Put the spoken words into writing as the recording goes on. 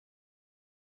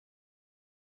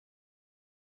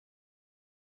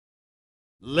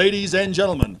Ladies and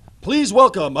gentlemen, please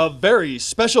welcome a very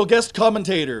special guest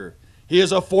commentator. He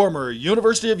is a former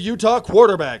University of Utah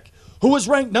quarterback who was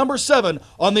ranked number 7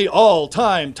 on the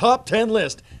all-time top 10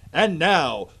 list and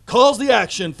now calls the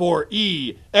action for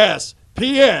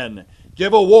ESPN.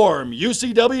 Give a warm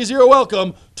UCW Zero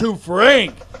welcome to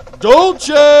Frank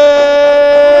Dolce!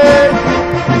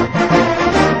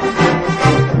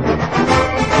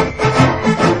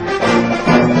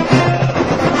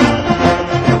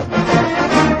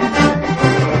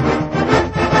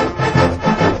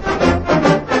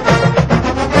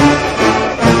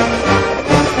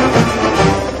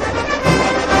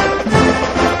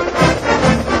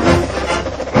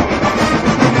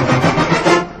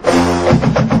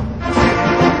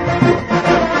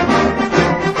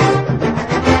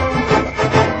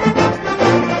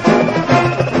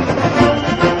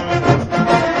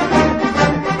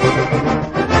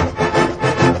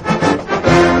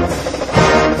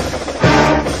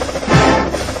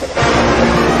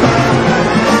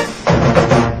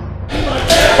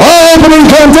 Opening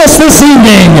contest this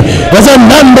evening is a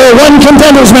 #1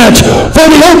 contenders match for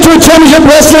the Ucw Championship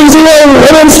Wrestling Zero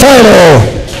Women's title.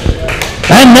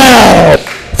 And now,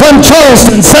 from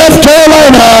Charleston, South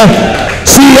Carolina,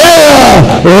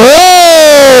 Sierra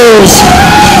Rose.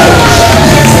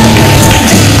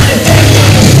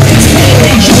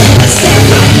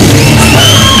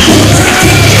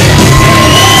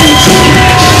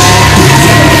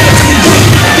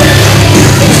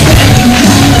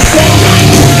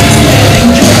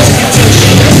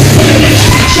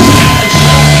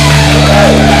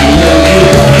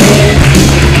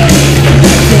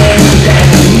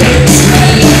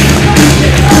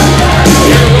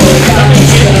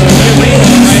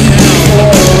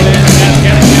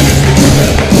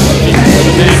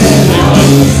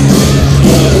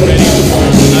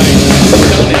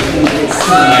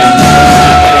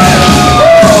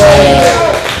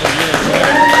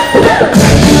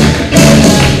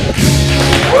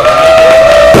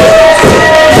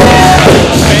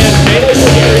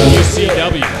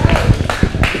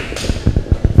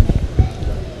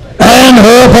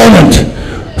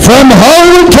 From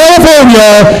Hollywood,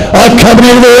 California,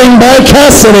 accompanied to the ring by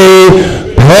Cassidy,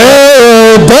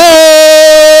 Paradise!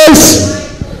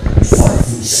 Fight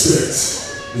for sex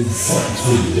and fight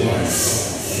for life.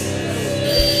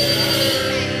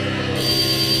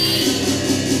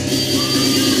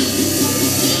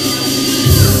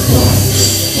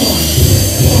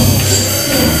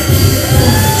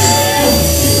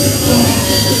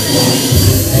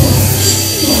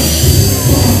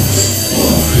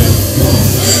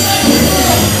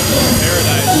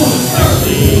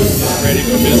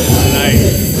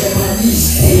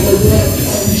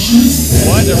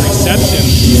 What a reception,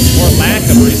 or lack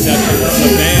of reception from the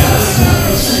fans.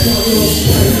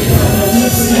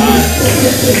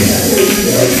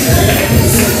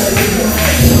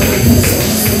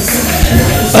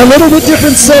 A little bit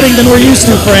different setting than we're used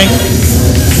to, Frank.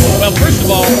 Well, first of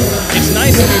all, it's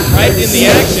nice to be right in the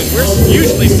action. We're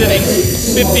usually sitting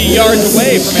 50 yards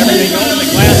away from everything on the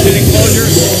glass enclosure.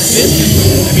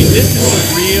 This is a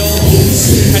real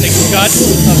kind of guts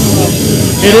of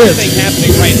everything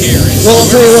happening right here. Well, I'll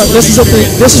tell you what, this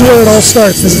is where it all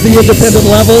starts. This is the independent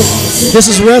level. This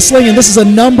is wrestling, and this is a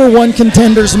 #1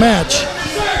 contenders match.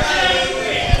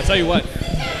 I'll tell you what,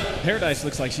 Paradise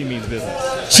looks like she means business.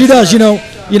 She does. You know,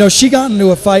 she got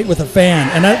into a fight with a fan,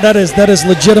 and that is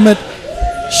legitimate.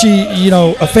 She,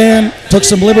 a fan took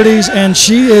some liberties, and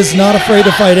she is not afraid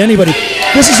to fight anybody.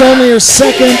 This is only her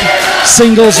second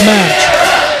singles match.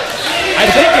 I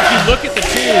think if you look at the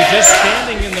two, just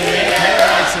standing in the ring,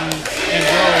 Paradise and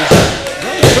Rose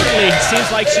certainly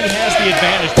seems like she has the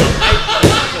advantage. The height,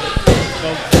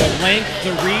 the length,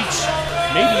 the reach,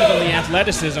 maybe even the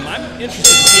athleticism. I'm interested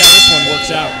to see how this one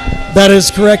works out. That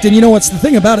is correct. And you know what's the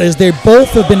thing about it is they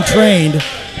both have been trained.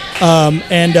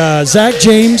 Zack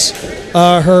James,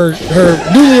 her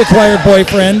newly acquired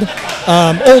boyfriend,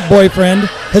 old boyfriend,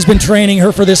 has been training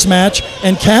her for this match,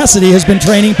 and Cassidy has been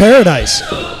training Paradise.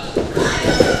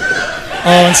 Oh,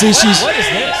 and see, she's... What is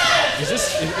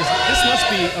this? This must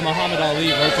be a Muhammad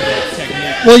Ali rope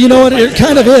technique. Well, you know what? It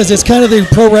kind of is. It's kind of the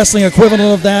pro wrestling equivalent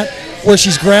of that, where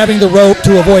she's grabbing the rope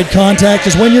to avoid contact,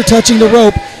 because when you're touching the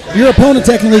rope, your opponent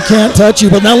technically can't touch you.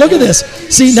 But now look at this.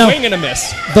 See, now, swing and a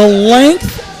miss. The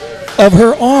length of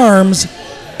her arms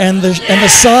and the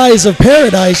size of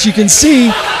Paradise, you can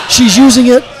see she's using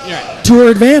it to her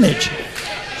advantage.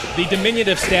 The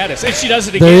diminutive status. And she does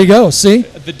it again. There you go. See?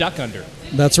 The duck under.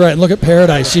 That's right. And look at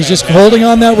Paradise. She's just holding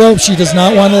on that rope. She does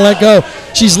not want to let go.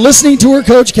 She's listening to her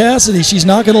coach, Cassidy. She's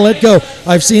not going to let go.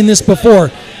 I've seen this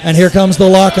before. And here comes the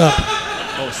lockup.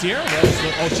 Oh, Sierra Rose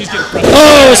looked Oh, she's getting frustrated.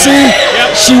 Oh, see,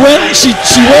 she went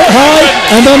high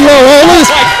and then low. Oh, look,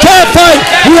 cat fight.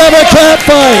 We have a cat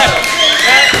fight.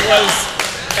 That was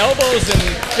elbows and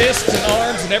fists and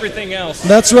arms and everything else.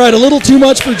 That's right, a little too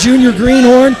much for Junior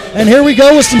Greenhorn. And here we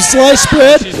go with some slice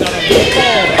spread. She's not on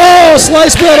the Oh,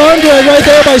 slice spread arm drag right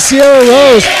there by Sierra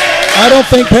Rose. I don't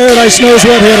think Paradise knows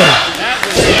what hit her. That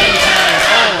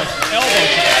was elbow.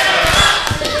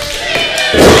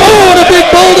 Oh, and a big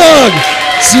bulldog.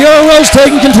 Sierra Rose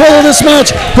taking control of this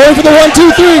match. Going for the 1,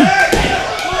 2, 3.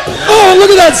 Oh, look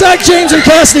at that. Zack James and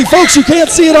Cassidy. Folks, you can't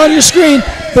see it on your screen,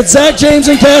 but Zack James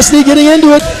and Cassidy getting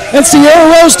into it. And Sierra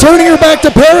Rose turning her back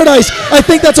to Paradise. I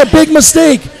think that's a big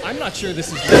mistake. I'm not sure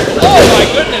this is real. Oh, my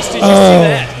goodness. Did you see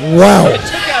that? Wow. It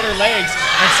took out her legs,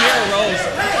 and Sierra Rose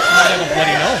might have a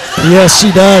bloody nose. Yes,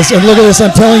 she does. And look at this.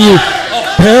 I'm telling you,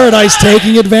 Paradise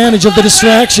taking advantage of the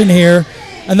distraction here.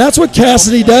 And that's what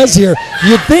Cassidy does here.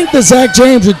 You'd think that Zack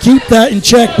James would keep that in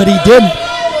check, but he didn't.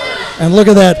 And look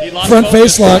at that front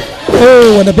face lock.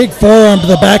 Oh, and a big forearm to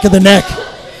the back of the neck.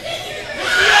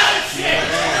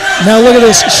 Now look at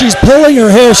this. She's pulling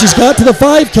her hair. She's got to the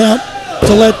 5 count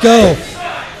to let go.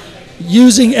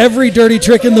 Using every dirty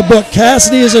trick in the book.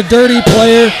 Cassidy is a dirty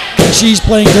player, and she's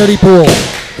playing dirty pool. Well,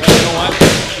 you know what?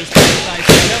 This Paradise,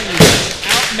 I'm telling you, she's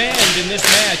outmanned in this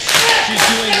match. She's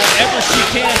doing whatever she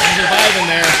can to survive in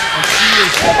there, and she is.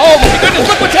 Oh my goodness!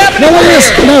 Look what's happening! Now look at this.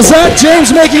 Here. Now Zack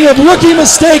James making a rookie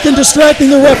mistake and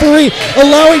distracting the referee,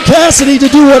 allowing Cassidy to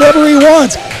do whatever he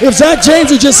wants. If Zack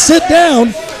James would just sit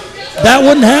down, that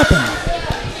wouldn't happen.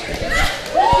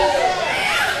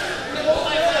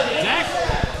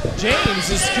 James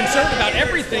is concerned about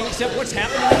everything except what's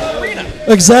happening in the arena.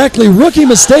 Exactly. Rookie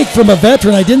mistake from a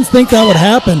veteran. I didn't think that would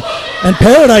happen. And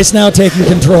Paradise now taking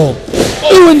control.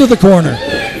 Ooh, into the corner.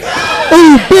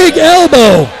 Ooh, big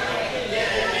elbow.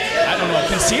 I don't know.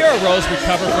 Can Sierra Rose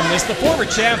recover from this? The former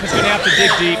champ is going to have to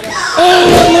dig deep.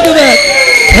 Oh, look at that.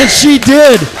 And she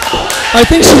did. I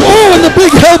think she, oh, and the big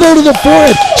elbow to the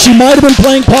forehead. She might have been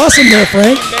playing possum there,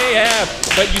 Frank. May have,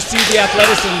 but you see the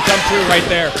athleticism come through right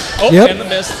there. Oh, yep. And the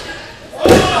miss.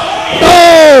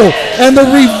 Oh, and the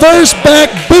reverse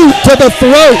back boot to the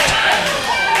throat.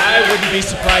 I wouldn't be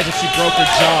surprised if she broke her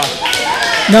jaw.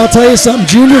 Now I'll tell you something,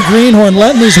 Junior Greenhorn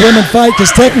letting these women fight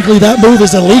because technically that move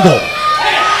is illegal.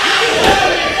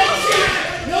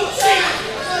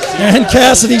 And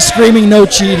Cassidy screaming no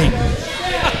cheating. That,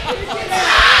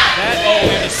 oh,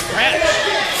 and a scratch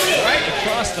right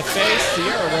across the face.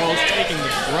 Sierra Rose taking the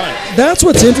brunt. That's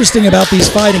what's interesting about these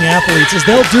fighting athletes is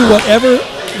they'll do whatever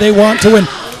they want to win.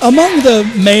 Among the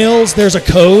males, there's a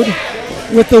code.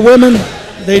 With the women,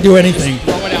 they do anything.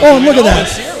 Oh, and look at that.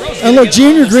 And look,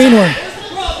 Junior Greenhorn.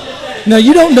 Now,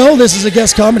 you don't know this as a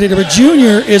guest commentator, but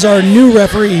Junior is our new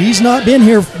referee. He's not been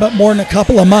here but more than a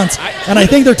couple of months, and I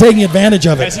think they're taking advantage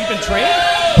of it. Has he been trained?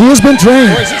 He has been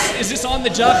trained. Or is this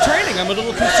on-the-job training? I'm a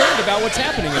little concerned about what's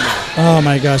happening in there. Oh,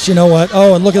 my gosh. You know what?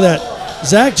 Oh, and look at that.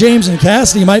 Zack James and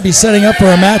Cassidy might be setting up for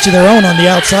a match of their own on the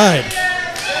outside.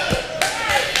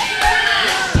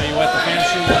 Tell you what, the fans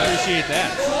sure will appreciate that.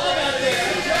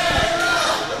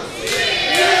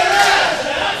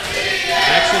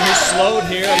 Action has slowed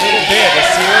here a little bit as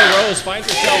Sierra Rose finds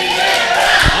herself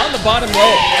on the bottom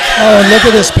rope. Oh, and look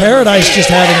at this. Paradise just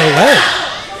having her leg.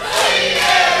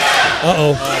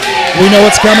 Uh-oh. We know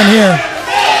what's coming here.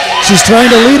 She's trying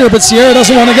to lead her, but Sierra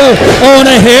doesn't want to go. Oh, and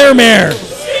a hair mare.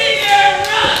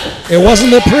 It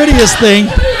wasn't the prettiest thing.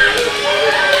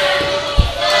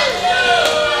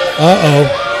 Uh-oh.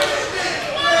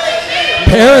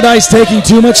 Paradise taking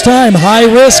too much time. High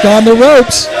risk on the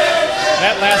ropes.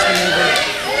 That last maneuver,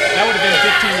 that would have been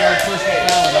 15-yard personal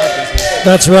foul in our business.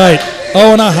 That's right.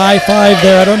 Oh, and a high five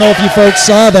there. I don't know if you folks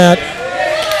saw that.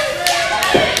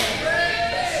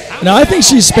 Now, I think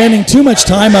she's spending too much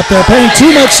time up there, paying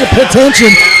too much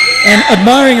attention and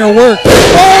admiring her work.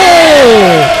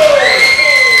 Oh!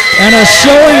 And a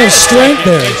showing of strength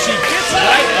there. And she gets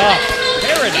right up.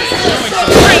 Paradise showing some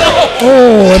strength.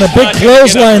 Oh, and a big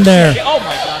clothesline there. Oh,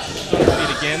 my gosh. She's on her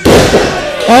feet again.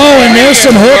 Oh, and there's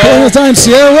some hook all the time.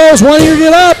 Sierra Rose, why don't you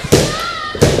get up?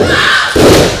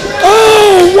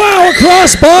 Oh, wow, a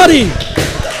cross body.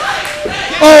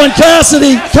 Oh, and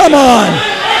Cassidy, come on.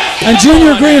 And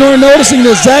Junior Greenhorn noticing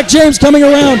this. Zack James coming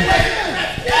around.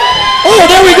 Oh,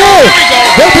 there we go.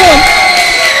 Hold on.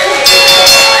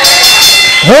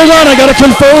 Hold on, I got to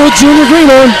confer with Junior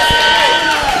Greenhorn.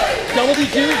 Double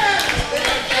DQ.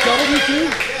 Double DQ.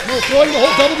 We're throwing the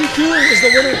whole double DQ is the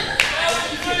winner.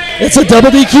 It's a double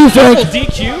DQ, Frank. Double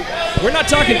DQ? We're not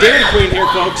talking Dairy Queen here,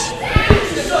 folks.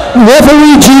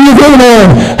 Referee Junior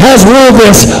Greenhorn has ruled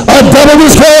this a double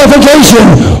disqualification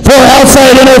for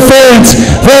outside interference.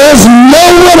 There is no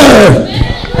winner.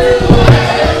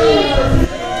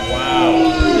 Wow.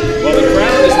 Well, the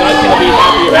crowd is not going to be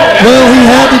happy about that. Well,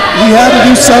 he had to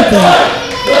do something.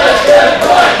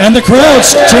 And the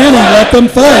crowd's chanting, let them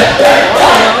fight.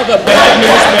 Now the bad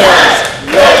news bears.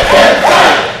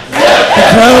 The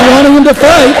crowd wanting him to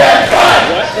fight.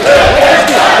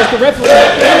 Does the referee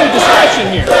have any discretion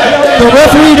here? The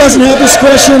referee doesn't have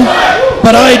discretion,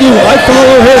 but I do. I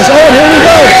follow his. Oh, here we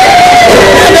go.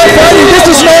 And they're fighting. This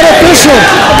is not official.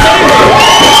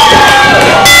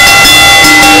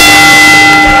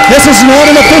 This is not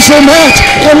an official match.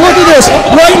 And look at this,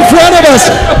 right in front of us,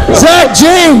 Zack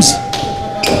James.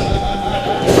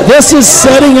 This is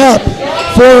setting up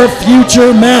for a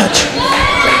future match.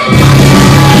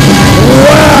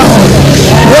 Wow.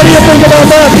 What do you think about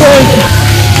that, Frank?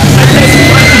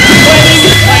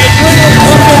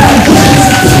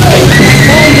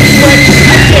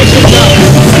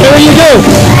 There you go.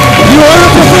 You heard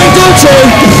it from Frank Dolce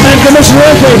and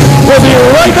Commissioner Frank. We'll be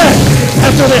right back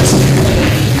after this.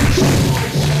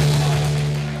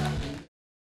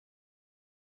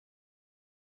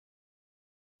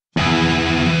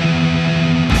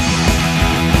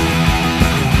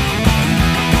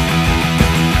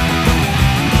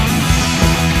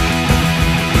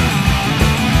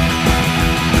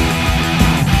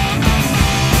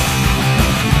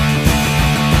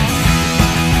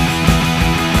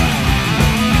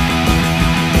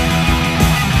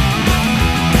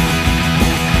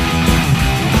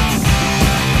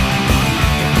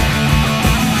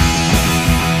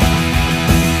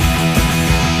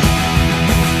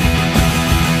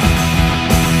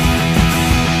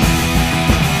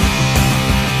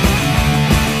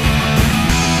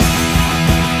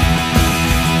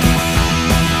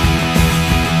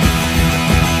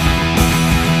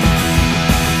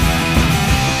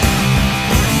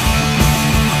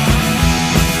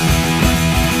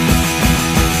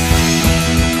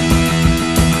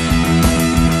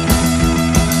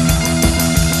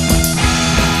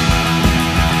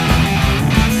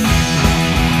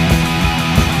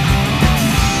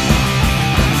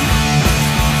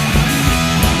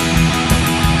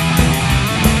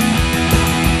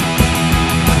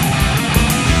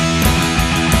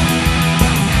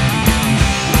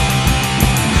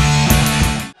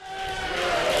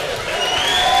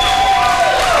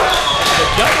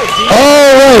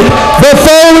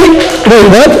 Wait,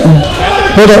 what?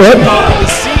 Hold on, what? The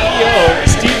CEO,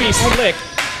 Stevie Slick,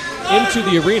 into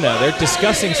the arena. They're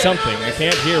discussing something. I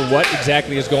can't hear what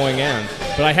exactly is going on.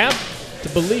 But I have to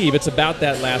believe it's about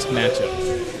that last matchup.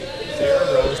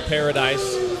 Sarah Rose,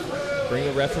 Paradise, bring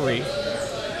the referee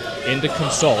in to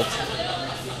consult.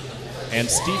 And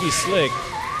Stevie Slick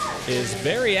is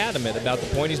very adamant about the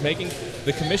point he's making.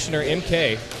 The commissioner,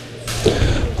 MK.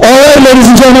 All right, ladies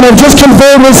and gentlemen, I've just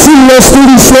conferred with CEO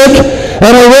Stevie Slick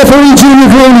and our referee, Junior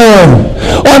Greenhorn.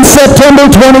 On September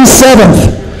 27th,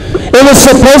 it was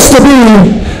supposed to be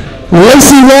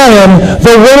Lacey Ryan,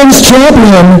 the women's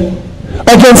champion,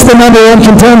 against the #1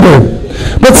 contender.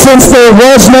 But since there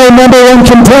was no #1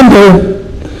 contender,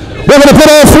 we're going to put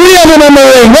all three of them in the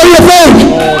ring. What do you think?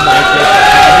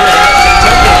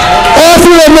 All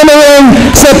three of them in the ring,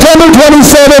 September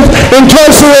 27th,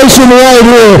 incarceration right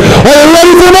here. Are you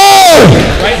ready for more?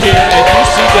 Right here at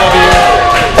UCW.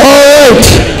 All right,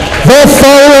 the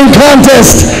following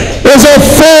contest is a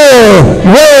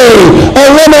four-way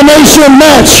elimination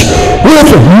match with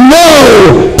no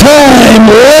time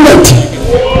limit.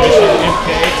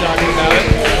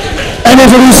 And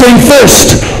introducing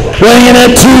first, weighing in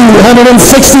at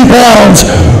 260 pounds,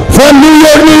 from New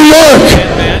York, New York,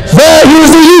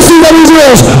 here's the Ucw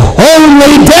Zero's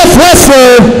only death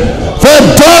wrestler, the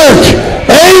Dark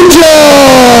Angel.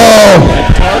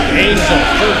 Dark Angel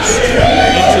first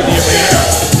into the arena.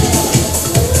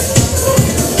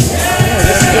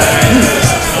 This guy is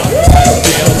top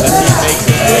deal that he makes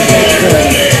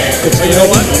it. But you know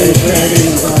what?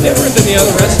 Different than the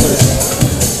other wrestlers.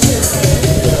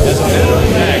 As a matter of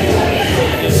fact,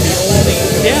 he is the only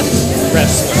death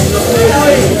wrestler.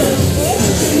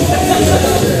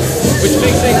 Which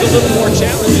makes things a little more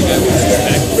challenging, I would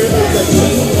suspect.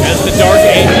 As the Dark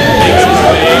Angel makes his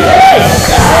way,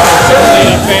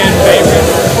 certainly a fan favorite.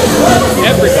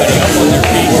 Everybody up on their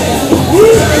feet.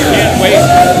 Can't wait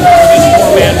for this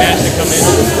four-man match to come in.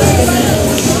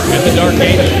 And the Dark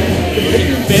Angel,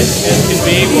 looking fit as can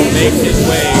be, will make his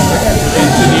way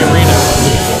into the arena.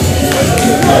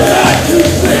 Wow.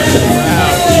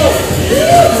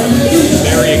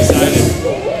 Very excited.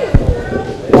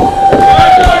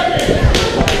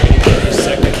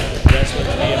 Second wrestler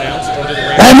to be announced.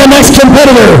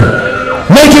 competitor,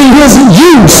 making his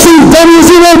Ucw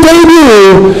Zero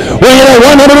debut, weighing at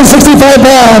 165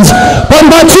 pounds, from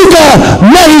Pachuca,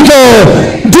 Mexico,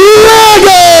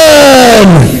 Dragon!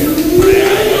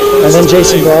 And then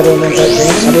Jayson Bravo and then Zack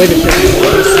James. I believe it's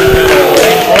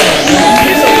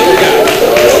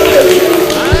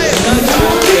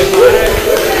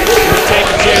Take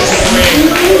a chance in the ring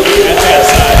at that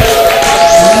side.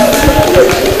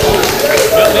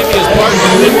 Well, maybe his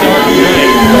partner didn't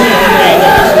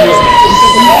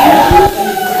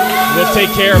We'll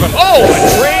take care of him. Oh, and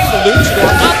train the luchador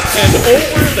up and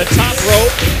over the top rope.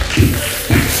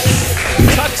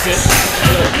 Tucks it.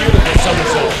 A beautiful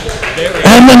somersault.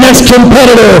 And the next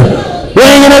competitor,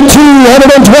 weighing in at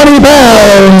 220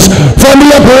 pounds, from the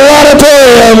upper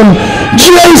auditorium,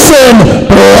 Jayson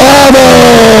Bravo!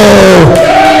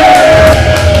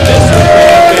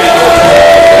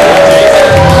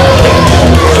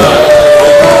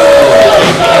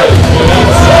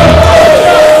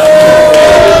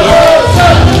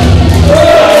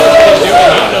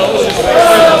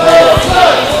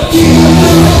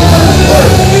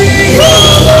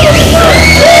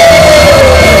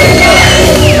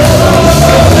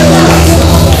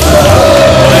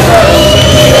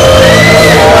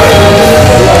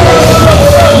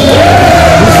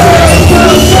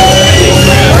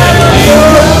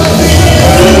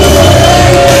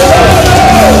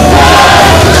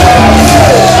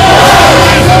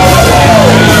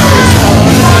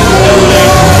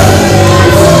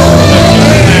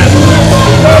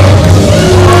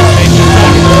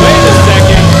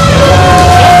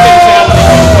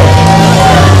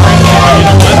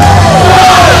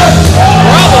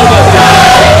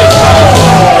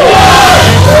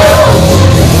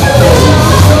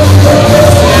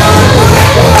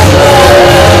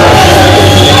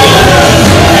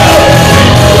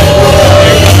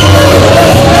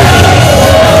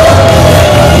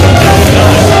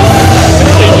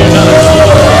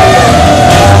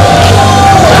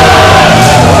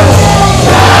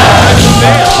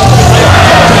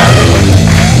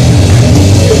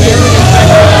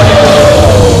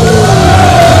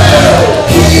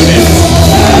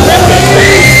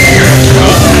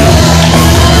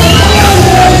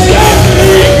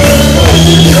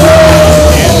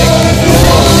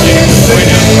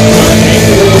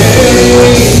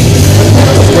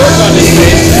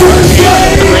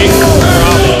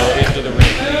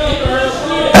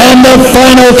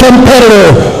 Final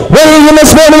competitor, weighing in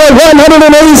this morning at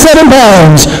 187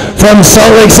 pounds, from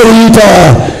Salt Lake City,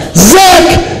 Utah, Zack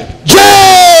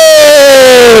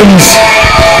James!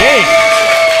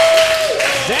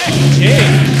 Zack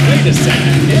James, wait a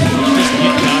second. Didn't he just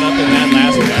get caught up in that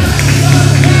last one?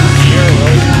 Here,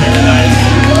 Rose in Paradise.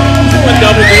 Doing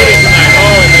double duty tonight.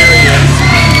 Oh, and there he is.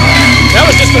 That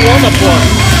was just a warm-up for him.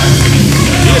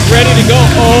 He is ready to go.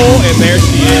 Oh, and there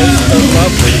she is. The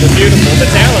lovely, the beautiful, the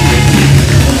talented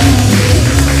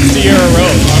Sierra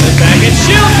Rose on his back. And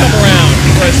she'll come around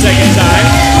for a second time.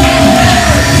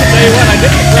 I'll tell you what, I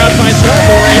think the crowd finds her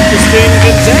more interesting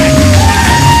than Zack.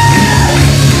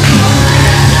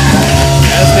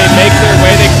 As they make their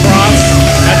way, they cross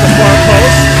at the far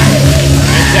post.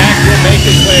 And Zack will make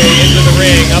his way into the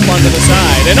ring, up onto the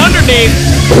side. And underneath,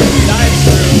 dives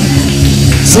through.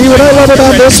 See, what I love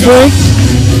about this, Frank,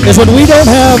 is when we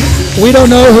don't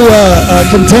know who a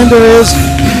contender is.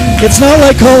 It's not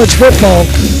like college football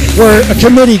where a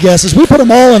committee guesses. We put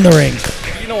them all in the ring.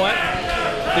 You know what?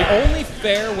 The only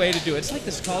fair way to do it, it's like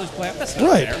this college playoff. That's not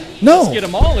right. fair. No. Let's get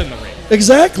them all in the ring.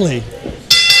 Exactly.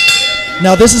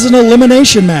 Now, this is an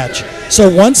elimination match. So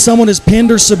once someone is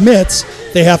pinned or submits,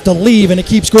 they have to leave, and it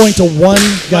keeps going to one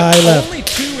guy left. Only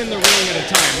two in the ring at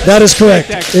a time. That is correct.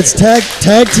 It's tag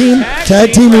team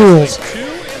rules. Two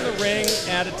in the ring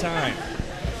at a time.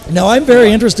 Now, I'm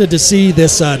very interested to see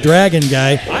this Dragon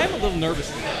guy. I'm a little nervous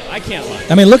for that. I can't lie.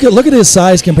 I mean, look at his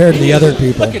size compared to the other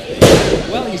people.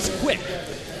 Well, he's quick.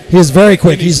 He is very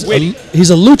quick. He's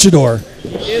a luchador.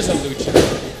 He is a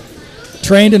luchador.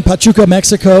 Trained in Pachuca,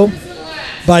 Mexico,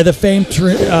 by the famed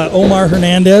Omar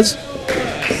Hernandez.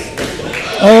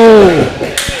 Oh,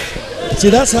 see,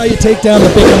 that's how you take down the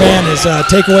bigger man, is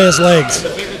take away his legs. The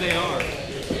bigger they are.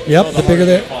 Yep, the bigger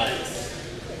they are.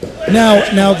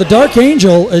 Now the Dark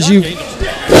Angel,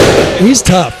 he's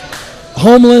tough.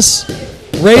 Homeless,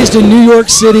 raised in New York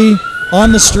City,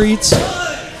 on the streets.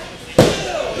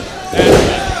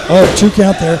 Oh, 2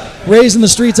 count there. Raised in the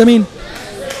streets. I mean,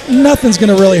 nothing's going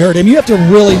to really hurt him. You have to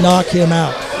really knock him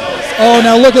out. Oh,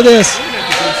 now look at this.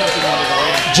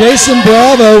 Jayson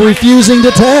Bravo refusing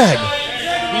to tag.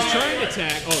 He's trying to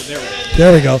tag. Oh, there we go.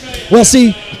 There we go. Well,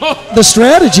 see, the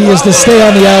strategy is to stay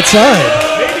on the outside.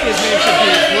 Maybe his name should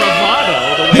be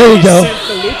Bravado. There we go.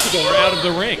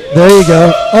 There you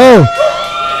go. Oh.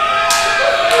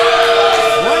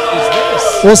 What is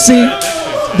this? Well, see,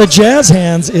 the jazz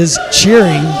hands is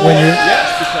cheering when you're. Yes,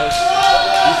 because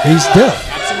He's deaf.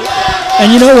 absolutely.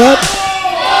 And you know what?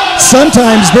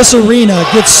 Sometimes this arena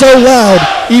gets so loud,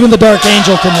 even the Dark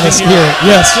Angel can hear it.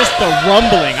 Yes. Just the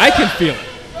rumbling. I can feel it.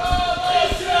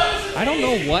 I don't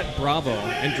know what Bravo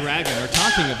and Dragon are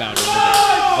talking about over there.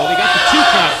 Oh, they got the 2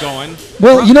 count going.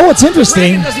 Well, you know what's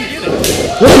interesting? Dragon doesn't get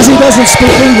it. Because he doesn't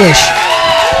speak English.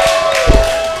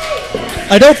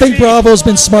 I don't think Bravo's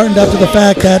been smartened up to the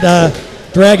fact that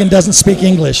Dragon doesn't speak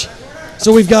English.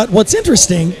 So we've got, what's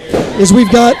interesting is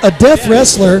we've got a deaf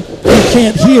wrestler who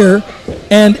can't hear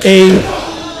and a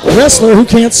wrestler who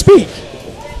can't speak.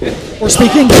 Or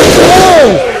speak English.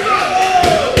 Oh!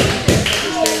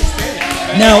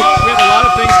 Now, We have a lot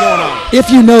of things going on.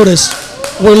 if you notice,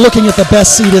 we're looking at the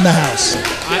best seat in the house.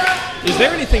 Is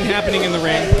there anything happening in the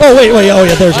ring? Oh, wait, oh,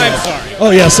 yeah, there's I'm yours. sorry. Oh,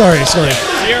 yeah, sorry.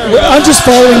 Sierra Well, I'm just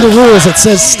following the rules. It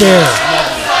says stare.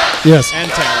 Yes.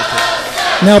 and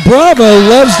talented. Now, Bravo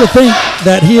loves to think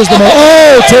that he is the most.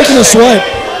 Oh, taking a swipe.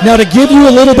 Now, to give you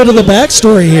a little bit of the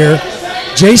backstory here,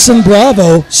 Jayson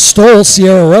Bravo stole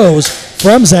Sierra Rose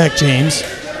from Zack James,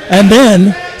 and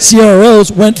then Sierra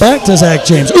Rose went back to Zack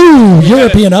James. Ooh,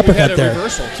 European uppercut there.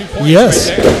 Reversal, 2 points Yes,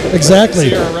 right there. exactly.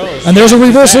 Sierra Rose. And there's a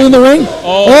reversal in the ring.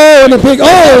 Oh. And a big,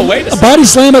 Wait a a second. body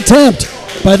slam attempt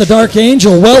by the Dark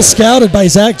Angel. Well scouted by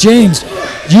Zack James.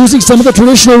 Using some of the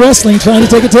traditional wrestling, trying to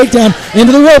take a takedown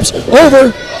into the ropes.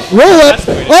 Over, roll up.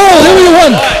 Oh, there we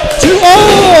go. 1, 2,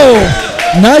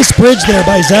 oh! Nice bridge there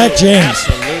by Zack James.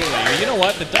 Absolutely. You know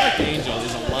what? The Dark Angel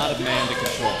is a lot of man to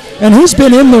control. And he's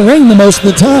been in the ring the most of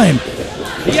the time.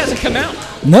 He hasn't come out.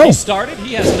 No. He started.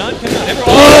 He has not come out.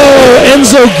 Oh,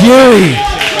 Enzo Giri.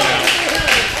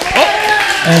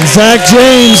 And Zack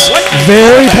James,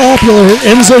 very popular,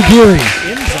 Enzo Giri.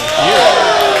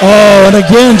 Oh, and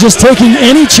again, just taking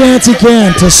any chance he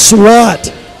can to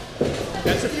swat.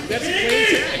 That's a clean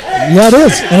tag. Yeah, it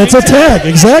is. And it's a tag,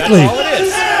 exactly. That's all it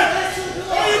is.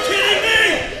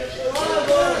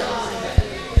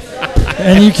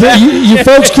 And you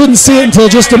folks couldn't see it until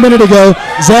just a minute ago.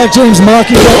 Zack James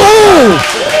mocking. Oh!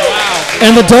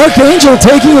 And the Dark Angel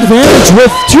taking advantage with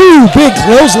 2 big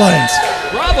clotheslines.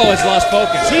 Bravo has lost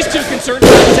focus. He's too concerned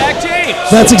about Zack James.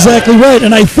 That's exactly right.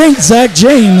 And I think Zack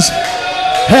James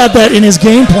had that in his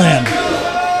game plan.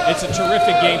 It's a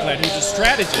terrific game plan. He's a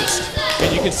strategist,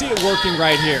 and you can see it working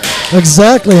right here.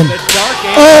 Exactly. And, The Dark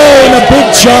Angel. oh, and a big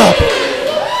chop.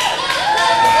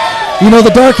 You know,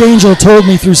 the Dark Angel told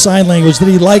me through sign language that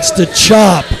he likes to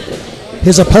chop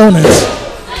his opponents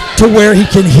to where he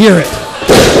can hear it.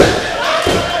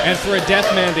 And for a deaf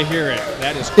man to hear it,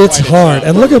 that is quite It's a hard. job.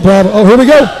 And look at Bravo. Oh, here we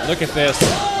go. Look at this. 1,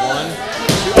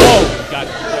 2. Oh, we got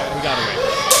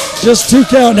away. Just 2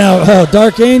 count now. Oh,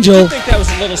 Dark Angel. I think that was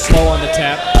a little slow on the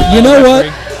tap. You know what?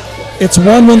 Referee. It's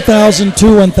 1 1,000,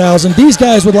 2 1,000. These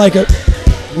guys would like a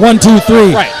 1 2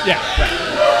 3. Right, yeah, right.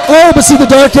 Oh, but see the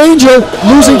Dark Angel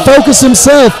losing focus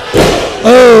himself.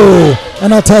 Oh,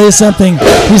 and I'll tell you something.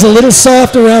 He's a little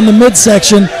soft around the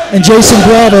midsection, and Jayson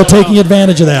Bravo taking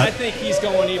advantage of I that. think he's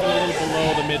going even a little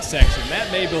below the midsection. That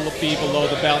may be below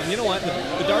the belt. And you know what?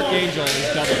 The Dark Angel is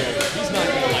doubled over. He's not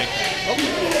going to like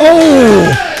that.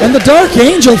 Oh, and the Dark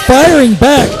Angel firing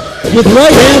back with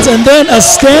right hands, and then a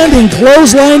standing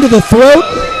clothesline to the throat,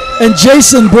 and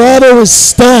Jayson Bravo is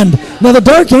stunned. Now the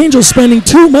Dark Angel spending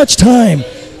too much time,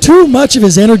 too much of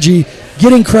his energy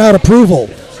getting crowd approval.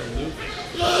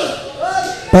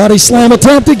 Body slam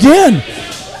attempt again.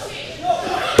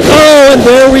 Oh, and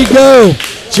there we go.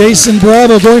 Jayson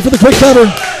Bravo going for the quick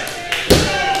cover.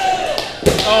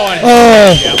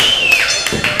 Oh.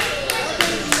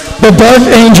 The Dark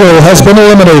Angel has been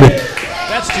eliminated.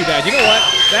 That's too bad. You know what?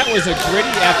 That was a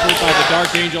gritty effort by the Dark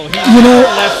Angel. He know,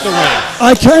 never left the ring.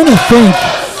 I kind of think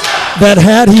that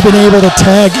had he been able to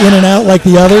tag in and out like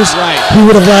the others, Right. he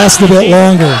would have lasted a bit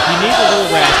longer. He needs a little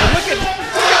rest. And look at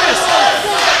this.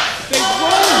 They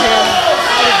roll him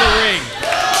out of the ring.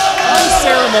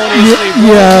 Unceremoniously roll him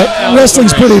out Yeah, of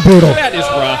wrestling's the ring. pretty brutal. That is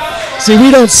rough. See, we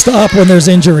don't stop when there's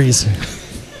injuries.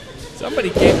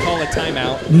 Somebody can't call a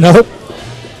timeout. Nope.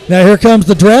 Now here comes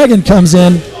the Dragon comes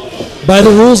in by the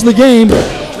rules of the game.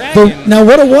 Now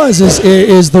what it was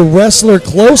is the wrestler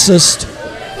closest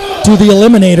to the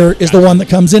eliminator is the one that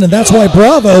comes in, and that's why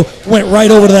Bravo went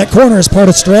right over to that corner as part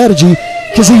of strategy,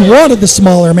 because he wanted the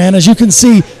smaller man, as you can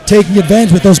see, taking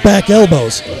advantage with those back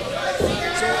elbows.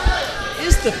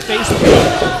 Is the face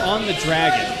paint on the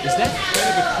Dragon, is that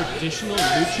kind of a traditional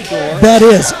luchador? That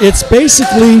is. It's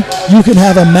basically, you can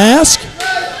have a mask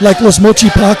like Los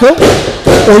Mochipaco,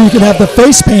 or you can have the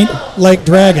face paint like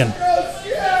Dragon.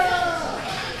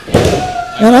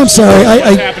 And I'm sorry,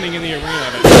 what's happening in the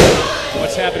arena, but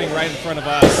what's happening right in front of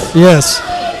us. Yes.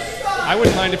 I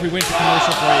wouldn't mind if we went to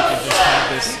commercial break and just had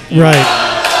this. Right.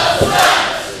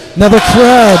 Now the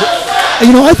crowd,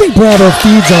 I think Bravo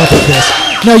feeds off of this.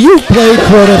 Now you played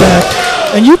quarterback,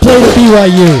 and you played at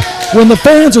BYU. When the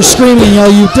fans are screaming and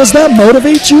yelling at you, does that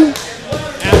motivate you?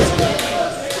 Absolutely.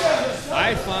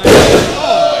 I find,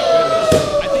 oh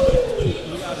my goodness, I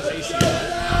think he got his ACL.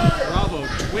 Bravo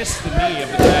twists the knee of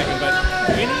the Dragon, but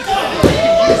you can use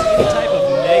any type of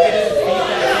negative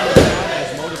feedback from the crowd as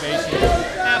motivation.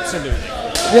 Absolutely.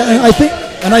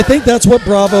 Yeah, and I think that's what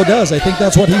Bravo does. I think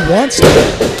that's what he wants to do.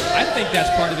 I think that's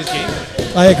part of his game.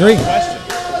 I agree. No question.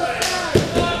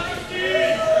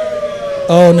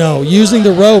 Oh no, using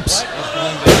the ropes.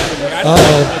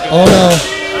 Uh-oh. Oh no.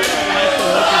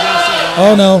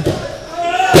 Oh no.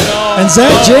 And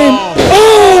Zack James.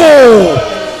 Oh!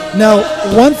 Now,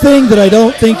 one thing that I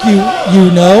don't think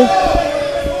you know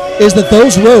is that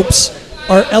those ropes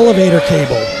are elevator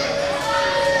cable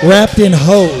wrapped in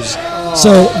hose.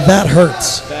 So that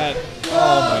hurts.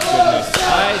 Oh my goodness.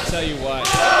 I tell you what.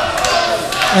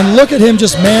 And look at him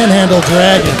just manhandle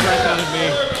Dragon.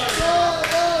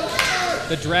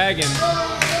 The Dragon.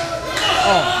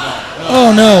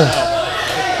 Oh no.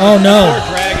 Oh no. Poor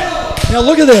Dragon. Now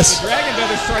look at this. The Dragon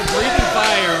better start breathing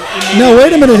fire. No,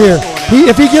 wait a minute here.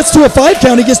 If he gets to a 5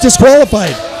 count, he gets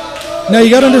disqualified. Now you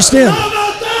got to understand.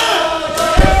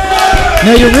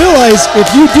 Now you realize if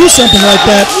you do something like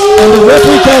that and the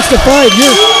referee counts to 5,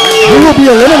 you will be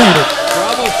eliminated.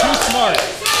 Bravo too smart.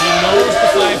 He knows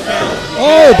the 5 count.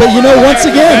 Oh, but once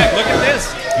again, look at this.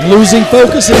 losing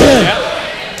focus again. Yep.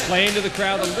 Playing to the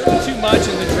crowd a little too much,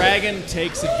 and the Dragon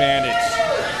takes advantage.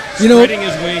 You Spreading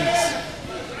his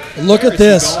wings. Look at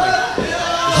this.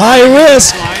 High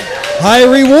risk, high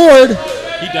reward.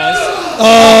 He does.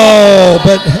 Oh,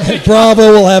 but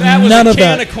Bravo will have none of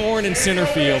that. That was a can of corn in center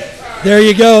field. There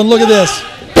you go, and look at this.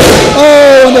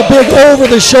 Oh, and the big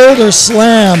over-the-shoulder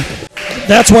slam.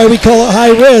 That's why we call it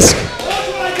high risk.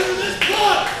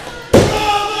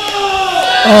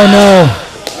 Oh, no.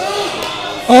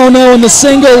 Oh, no, and the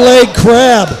single leg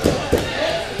crab.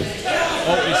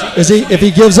 If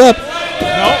he gives up.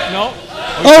 No.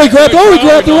 Oh, he grabbed the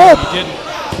rope. He didn't.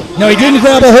 No, he didn't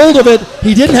grab a hold of it.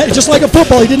 He didn't have, just like a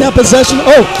football, he didn't have possession.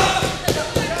 Oh.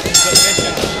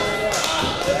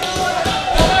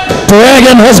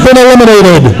 Dragon has been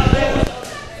eliminated.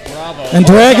 Bravo. And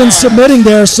Dragon's submitting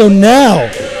there, so now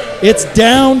it's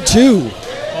down to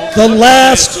the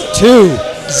last 2.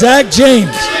 Zack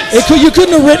James. You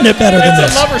couldn't have written it better than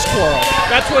this. It's a lover's quarrel.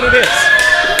 That's what it is.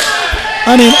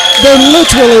 I mean, they're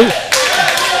literally.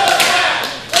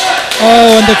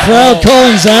 Oh, and the crowd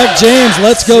calling Zack James.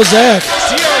 Let's go, Zack.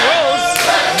 Sierra Rose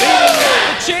leading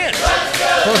the chant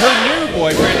for her new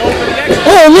boyfriend over the exit.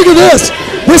 Oh, look at this.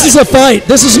 This is a fight.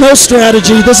 This is no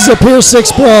strategy. This is a pure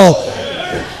 6 brawl.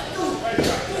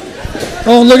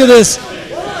 Oh, and look at this.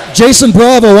 Jayson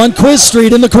Bravo on Quiz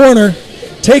Street in the corner,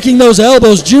 taking those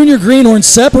elbows. Junior Greenhorn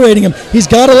separating him. He's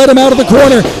got to let him out of the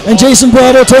corner. And Jayson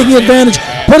Bravo taking advantage,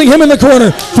 putting him in the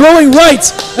corner, throwing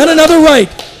rights, and another right,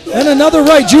 and another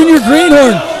right. Junior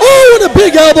Greenhorn. Oh, and a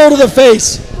big elbow to the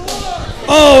face.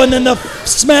 Oh, and then the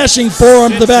smashing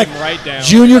forearm to the back. Right down.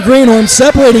 Junior Greenhorn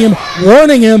separating him,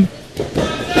 warning him.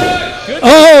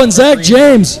 Oh, and Zack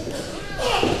James.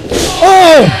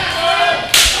 Oh!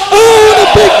 Oh, and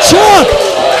a big chop!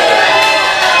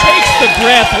 Takes the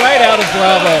breath right out of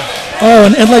Bravo. Oh,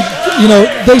 and like,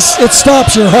 it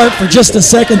stops your heart for just a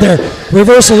second there.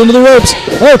 Reversal into the ropes.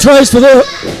 Oh, tries for the...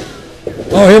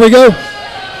 Oh, here we go.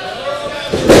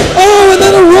 Oh, and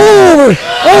then a roll over.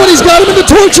 Oh, and he's got him in the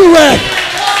torture rack.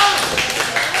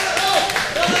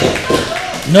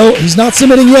 No, he's not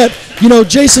submitting yet.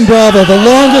 Jayson Bravo, the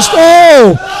longest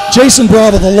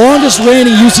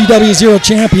reigning Ucw Zero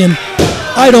champion,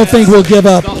 I don't think will give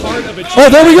up. Oh,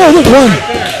 there we go, look, 1.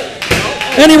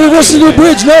 And he reverses into a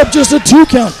bridge. Nope, just a 2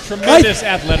 count. Tremendous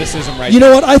athleticism right You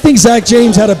know what? I think Zack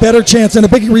James had a better chance, and a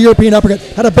big European uppercut,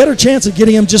 had a better chance of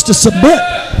getting him just to submit.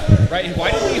 Right,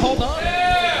 why didn't he hold on?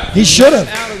 He should have.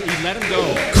 He let him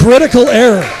go. Critical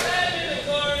error.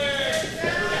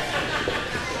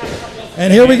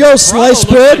 And here we go, slice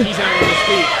spread. Like he's out on his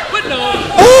feet. But no.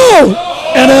 Oh!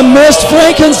 And a missed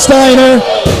Frankensteiner.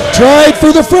 Tried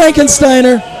for the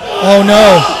Frankensteiner. Oh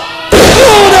no.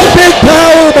 Oh, and a big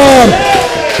power bomb.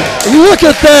 Look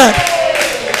at that.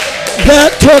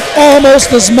 That took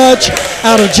almost as much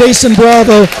out of Jayson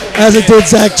Bravo as it did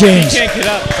Zack James. He can't get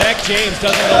up. Zack James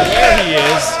doesn't know where he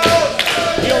is.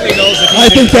 He only knows that he's I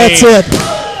think in that's pain. it.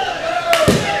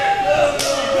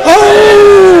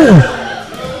 Oh!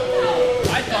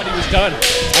 I thought he was done.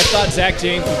 I thought Zack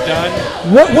James was done.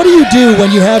 What do you do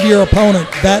when you have your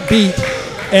opponent that beat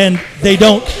and they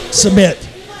don't submit?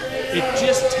 It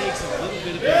just takes a little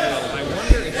bit of will. I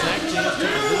wonder if Zack James took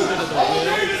a little bit of the will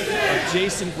of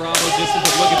Jayson Bravo just to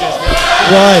look at this.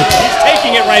 Right. He's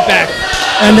taking it right back.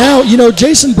 And now, you know,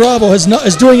 Jayson Bravo is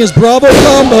doing his Bravo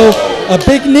combo, a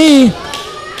big knee.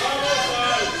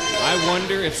 I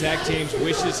wonder if Zack James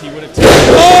wishes he would have taken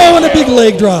it. Oh, and a big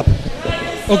leg drop.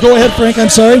 Oh, go ahead, Frank. I'm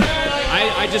sorry.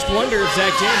 I just wonder if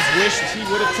Zack James wished he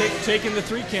would have taken the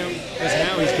 3 count, because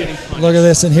now he's getting punished. Look at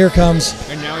this, and here comes.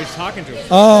 And now he's talking to him.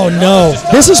 Oh, no.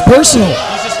 This is personal.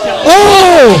 He's just telling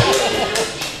Oh!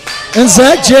 And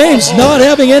Zack James not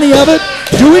having any of it,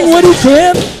 doing what he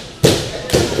can.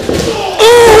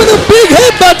 Oh, and a big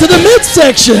headbutt to the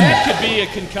midsection. That could be a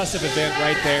concussive event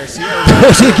right there. See,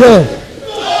 There you go.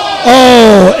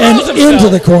 Oh, and into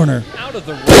the corner. out of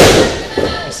the ring.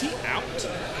 Is he out?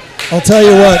 I'll tell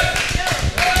you what.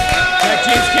 Zack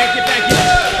James can't get back in.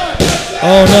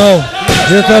 Oh, no.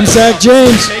 Here comes Zack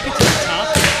James. Take it to the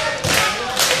top.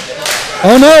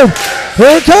 Oh, no.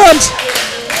 Here it comes.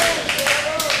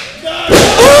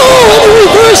 Oh, and he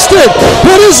reversed it.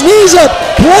 Put his knees up.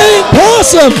 Playing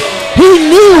possum. He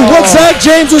knew what Zack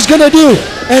James was going to do,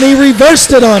 and he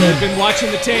reversed it on him. I've been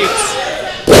watching the tapes.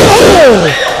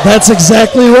 Oh, that's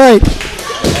exactly right.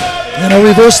 And a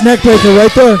reverse neckbreaker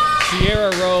right there. Sierra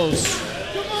Rose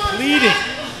bleeding.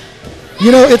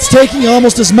 You know, it's taking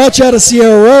almost as much out of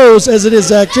Sierra Rose as it is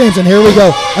Zack James, and here we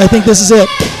go. I think this is it.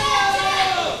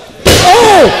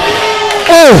 Oh!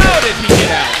 Oh! How did he get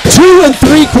out? 2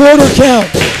 3/4 count.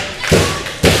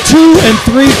 2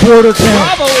 3/4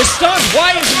 count. Bravo is stunned.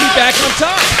 Why isn't he back on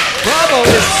top? Bravo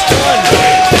is stunned.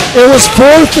 It was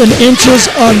 4th and inches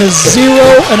on the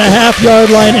 0.5 yard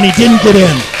line, and he didn't get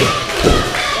in.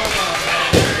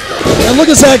 And look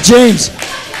at Zack James.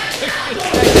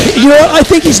 You know what? I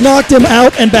think he's knocked him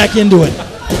out and back into it.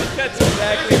 That's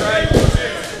exactly right.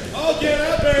 I'll get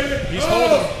up, baby. He's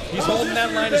holding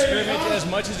that line of scrimmage as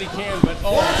much as he can, but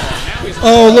now he's.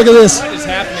 Oh, look at this. What is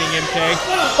happening, MK?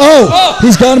 Oh,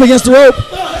 he's got him against the rope.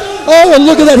 Oh, and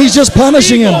look at that. He's just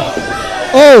punishing him.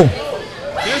 Oh,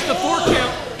 Here's the 4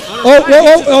 count.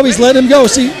 oh, he's letting him go.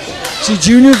 See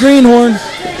Junior Greenhorn.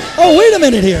 Oh, wait a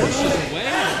minute here. And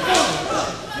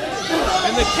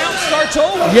the count starts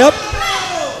over. Yep.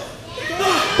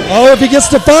 Oh, if he gets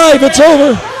to 5, it's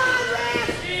over.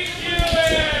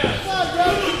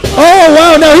 Oh,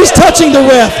 wow, now he's touching the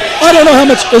ref. I don't know how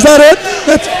much. Is that it?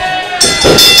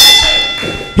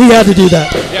 He had to do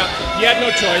that. Yeah, he had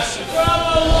no choice.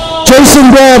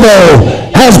 Jayson Bravo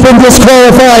has been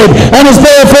disqualified and is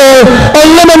therefore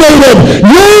eliminated.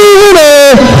 Your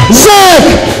winner, Zack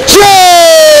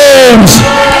James!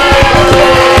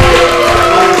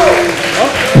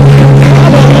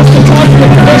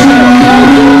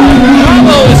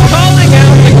 Bravo is calling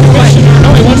out the commissioner. No,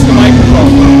 he wants the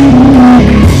microphone.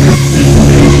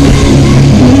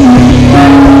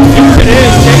 It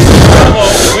is Jayson Bravo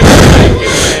with the mic in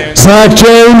his hand. Zack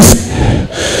James,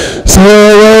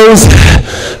 Sierra Rose,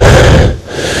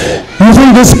 you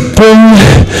think this thing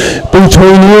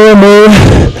between you and me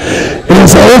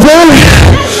is over?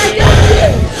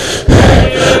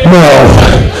 No,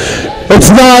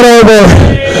 it's not over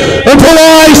until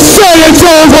I say it's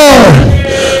over.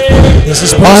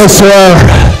 I swear,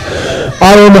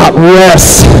 I will not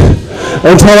rest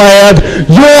until I have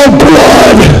your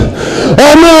blood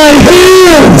on my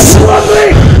hands.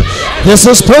 This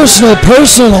is personal.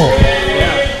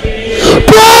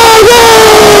 Bravo!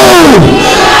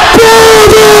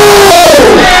 Bravo!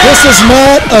 This is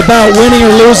not about winning or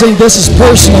losing. This is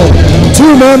personal.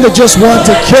 2 men that just want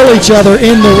to kill each other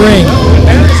in the ring.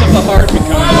 Matters of the heart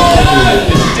become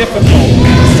it's difficult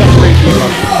to separate the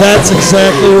emotions. That's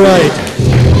exactly right.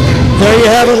 There you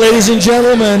have it, ladies and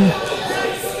gentlemen.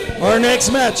 Our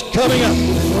next match coming up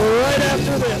right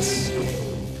after this.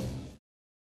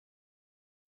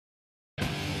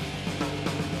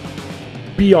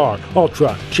 BR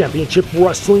Ultra Championship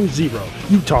Wrestling Zero,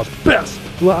 Utah's best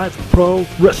live pro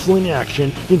wrestling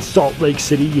action in Salt Lake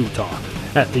City, Utah,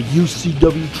 at the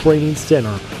UCW Training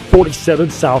Center, 47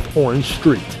 South Orange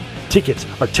Street. Tickets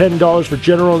are $10 for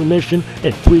general admission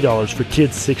and $3 for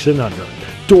kids 6 and under.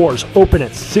 Doors open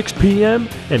at 6 p.m.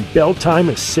 and bell time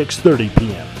is 6:30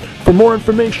 p.m. For more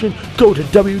information, go to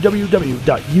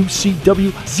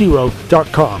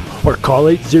www.ucwzero.com or call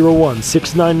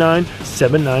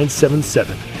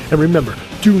 801-699-7977. And remember,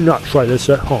 do not try this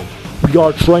at home. We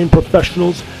are trained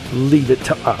professionals. Leave it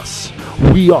to us.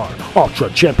 We are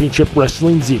Ultra Championship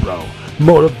Wrestling Zero.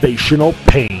 Motivational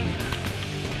pain.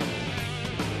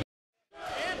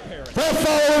 The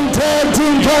following tag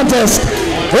team contest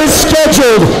is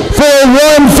scheduled for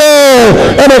one fall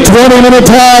and a 20-minute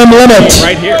time limit.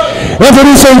 Right here.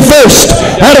 Introducing first,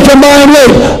 at a combined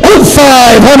weight of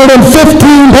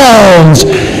 515 pounds,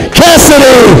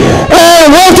 Cassidy,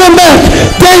 and welcome back,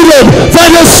 David the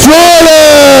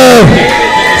Destroyer.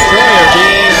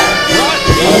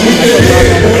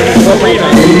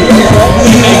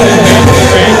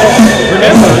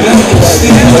 Remember,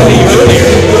 Cassidy earlier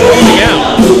coming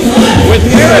out with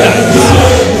Paradise.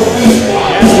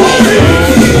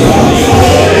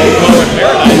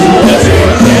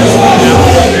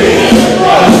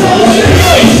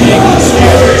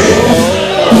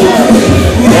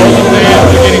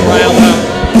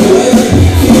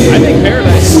 I think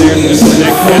Paradise is there just for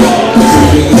next match.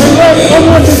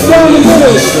 Everyone is down the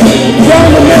middle.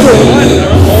 Down the middle.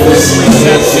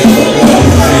 Reception.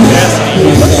 Cassidy.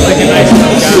 He looks like a nice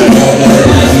little guy.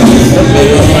 And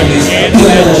that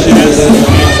chest.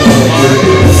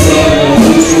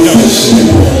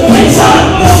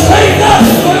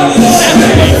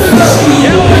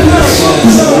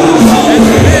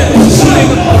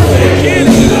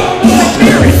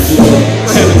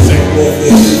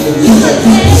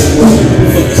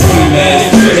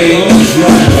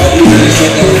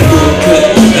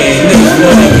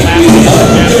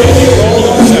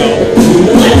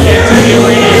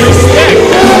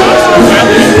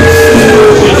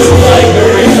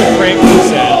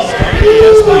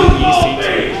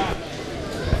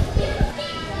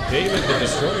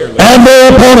 And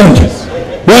their opponent,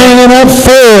 weighing in at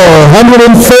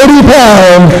 430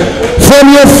 pounds, from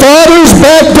your father's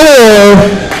back door,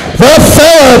 the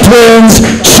Fella Twins,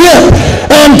 Chip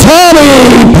and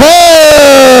Tommy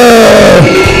Paul.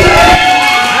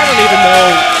 I don't even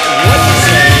know what to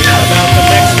say about the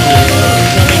next two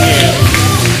coming in.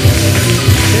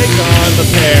 Take on the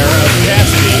pair of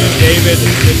Cassidy and David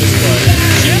the Destroyer.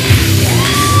 Chip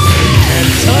and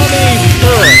Tommy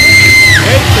Pearl.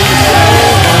 Wait for you to go.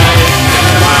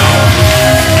 Wow.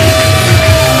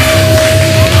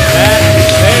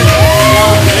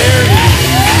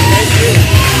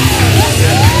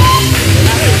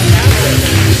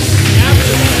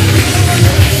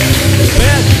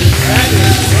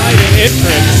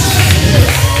 Entrance.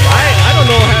 I don't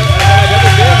know how I've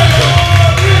ever been a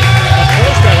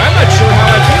close guy. I'm not sure how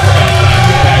I feel about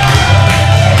that.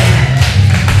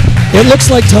 It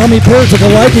looks like Tommy Purr took a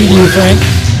liking to you, Frank.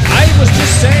 I was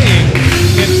just saying,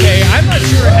 MK, I'm not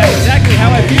sure exactly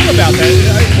how I feel about that.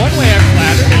 One way I'm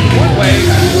flattered, and one way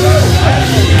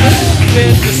I've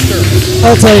been disturbed.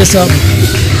 I'll tell you something.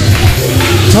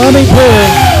 Tommy Purr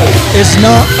is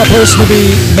not a person to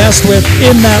be messed with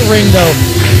in that ring, though.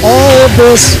 All of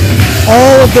this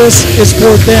is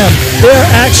for them. They're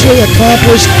actually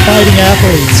accomplished fighting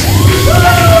athletes.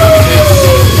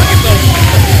 Look at those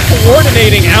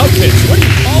coordinating outfits. What do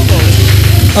you call those?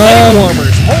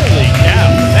 Warmers. Holy cow.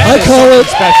 I call it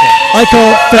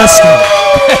festive.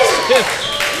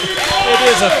 It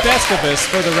is a festivus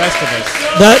for the rest of us.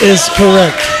 That is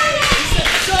correct.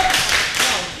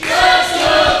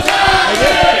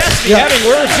 Yeah. Having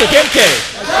words with MK.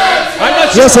 I'm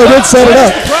not sure. Yes, I did set it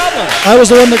up. What's the problem? I was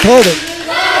the one that called it.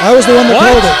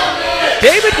 Called it.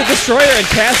 David the Destroyer and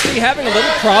Cassidy having a little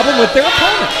problem with their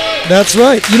opponent. That's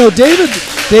right. You know, David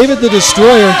the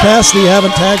Destroyer and Cassidy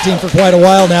haven't tag teamed for quite a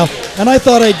while now, and I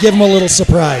thought I'd give them a little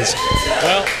surprise.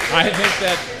 Well, I think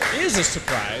that is a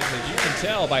surprise, as you can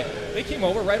tell by they came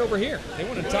over right over here. They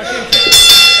wanted to talk to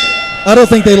MK. I don't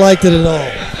think they liked it at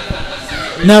all.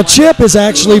 Now, Chip is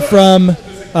actually from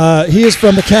he is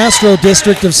from the Castro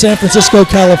district of San Francisco,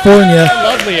 California. A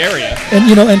lovely area.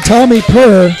 And Tommy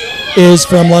Purr is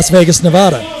from Las Vegas,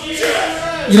 Nevada.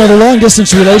 You know, the long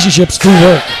distance relationships do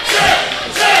work.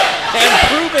 And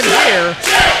proven here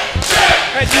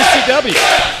at UCW.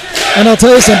 And I'll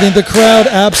tell you something, the crowd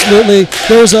absolutely,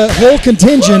 there's a whole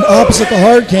contingent opposite the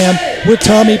hard cam with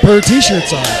Tommy Purr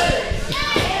t-shirts on.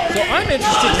 So I'm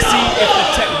interested to see if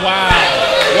the wow.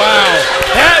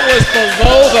 That was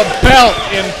below the belt,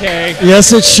 MK.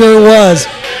 Yes, it sure was.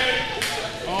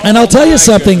 And I'll tell you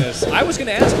something. Goodness. I was going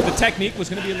to ask if the technique was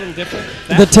going to be a little different.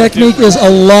 The technique is a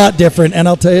lot different, and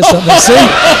I'll tell you something. See? Oh,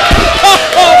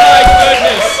 my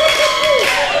goodness.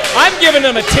 I'm giving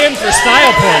them a 10 for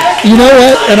style points. You know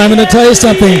what? And I'm going to tell you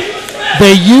something.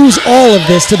 They use all of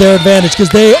this to their advantage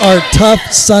because they are tough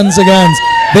sons of guns.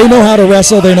 They know how to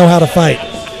wrestle. They know how to fight.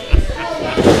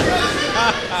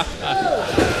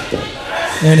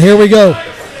 And here we go.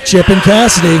 Chip and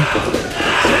Cassidy.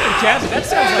 That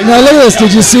sounds like now look at this.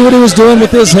 Did you see what he was doing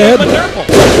with his head?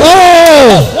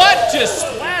 Oh! What just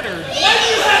splattered?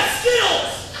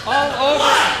 All over.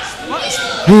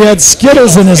 He had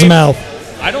Skittles in his mouth.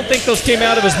 I don't think those came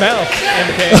out of his mouth,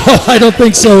 MK. I don't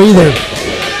think so either.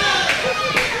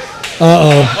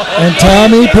 Uh-oh. And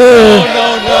Tommy Purr.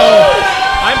 No.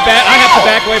 I have to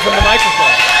back away from the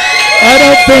microphone. I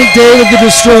don't think David the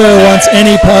Destroyer wants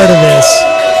any part of this.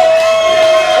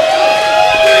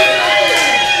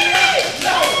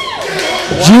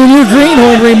 Junior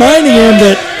Greenhorn reminding him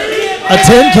that a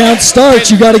 10 count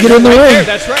starts, you got to get in the ring.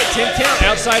 That's right, 10 count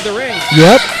outside the ring.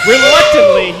 Yep.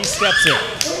 Reluctantly, he steps in.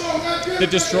 The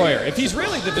Destroyer. If he's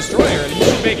really the Destroyer, he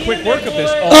should make quick work of this.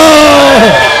 Oh!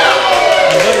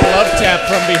 A little love tap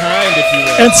from behind, if you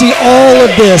will. And see, all of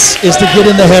this is to get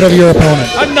in the head of your opponent.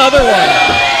 Another one.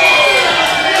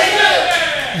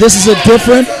 This is a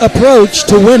different approach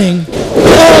to winning.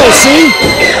 Oh, see?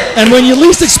 And when you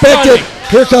least expect it,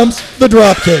 here comes the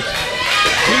drop kick.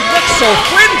 He looks so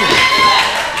friendly.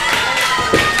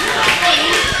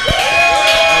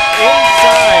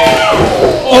 Inside.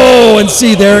 Oh, and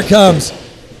see, there it comes.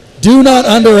 Do not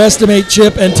underestimate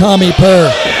Chip and Tommy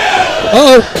Purr.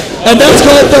 Uh-oh, and that's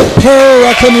called the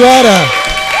Purr Camrata.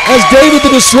 As David the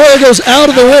Destroyer goes out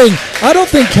of the ring, I don't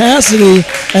think Cassidy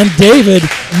and David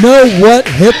know what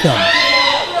hit them.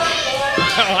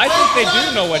 No, I think they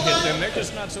do know what hit them. They're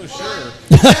just not so sure.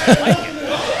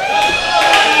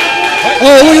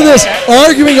 Oh, look at this,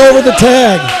 arguing over the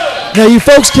tag. Now, you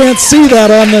folks can't see that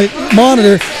on the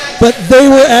monitor, but they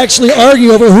were actually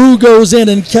arguing over who goes in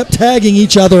and kept tagging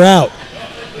each other out.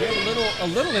 We have a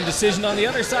little indecision on the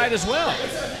other side as well.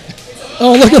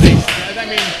 Oh, look at these. I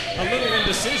mean, a little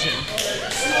indecision.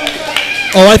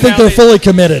 Oh, I think they're fully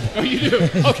committed. Oh, you do?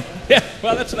 Okay. Yeah,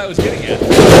 well, that's what I was getting at.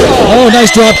 Oh,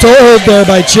 nice drop toe hold there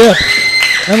by Chip.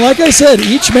 And like I said,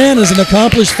 each man is an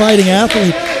accomplished fighting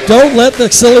athlete. Don't let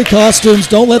the silly costumes,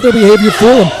 don't let their behavior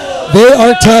fool them. They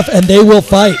are tough and they will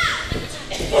fight.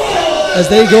 As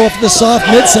they go up the soft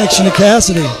midsection to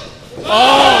Cassidy. Oh!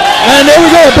 And there we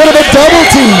go, a bit of a double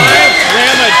team.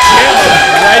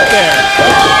 Right there.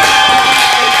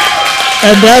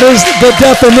 And that is the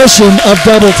definition of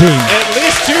double team. At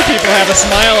least two people have a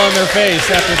smile on their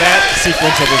face after that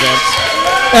sequence of events.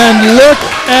 And look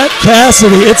at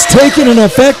Cassidy. It's taken an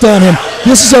effect on him.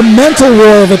 This is a mental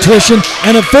war of attrition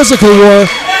and a physical war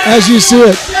as you see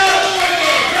it.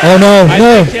 Oh, no,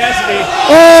 no. I think Cassidy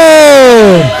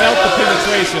felt the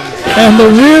penetration. And the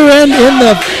rear end in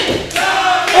the...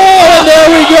 Oh, and there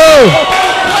we go.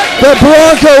 The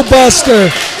Bronco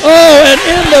Buster. Oh, and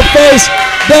in the face.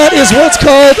 That is what's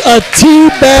called a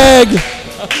teabag.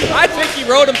 I think he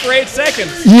rode him for 8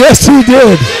 seconds. Yes, he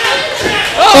did.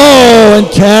 Oh, and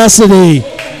Cassidy.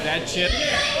 That Chip.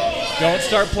 Don't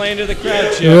start playing to the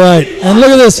crowd, Chip. Right. And look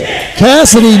at this.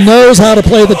 Cassidy knows how to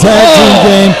play the tag team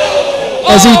game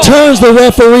as he turns the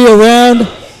referee around. Look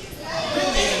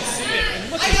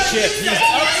at Chip. He's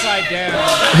upside down.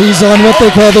 He's on what they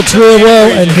call the true row,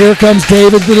 and here comes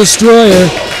David the Destroyer.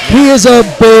 He is a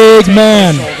big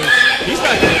man. He's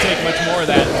not going to take much more of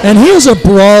that. And he is a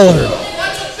brawler.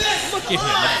 Look at him,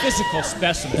 a physical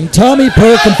specimen. And Tommy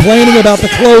Purr complaining about the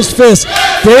closed fist.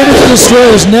 David the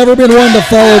Destroyer has never been one to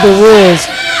follow the rules.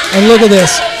 And look at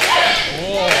this.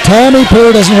 Tommy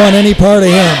Purr doesn't want any part of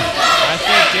him. I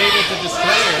think David the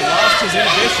Destroyer lost his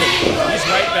inhibition. He's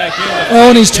right back in.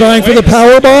 Oh, and he's trying for the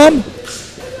power bomb.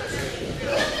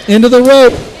 Into the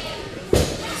rope.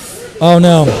 Oh,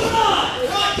 no.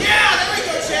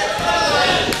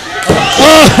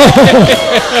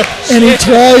 Oh, and he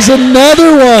tries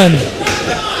another one.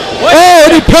 Oh,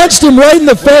 and he punched him right in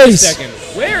the face.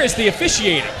 Where is the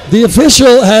officiator? The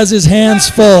official has his hands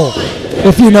full,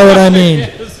 if you know what I mean.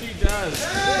 Yes, he does.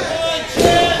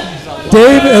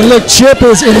 David, and look, Chip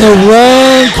is in the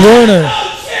wrong corner.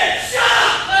 Yeah,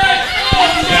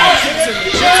 Chip's in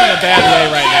a bad way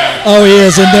right now. Oh, he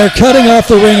is, and they're cutting off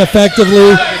the ring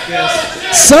effectively. Look at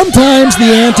this. Sometimes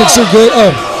the antics are good.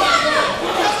 Oh.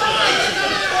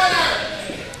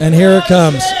 And here it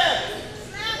comes.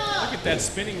 Look at that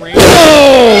spinning rainbow.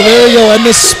 Oh, there you go. And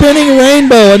the spinning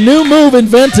rainbow, a new move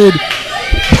invented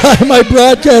by my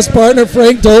broadcast partner,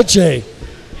 Frank Dolce.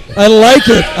 I like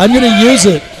it. I'm going to use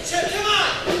it.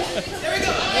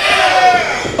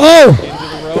 Oh.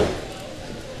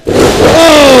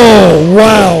 Oh,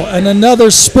 wow. And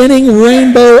another spinning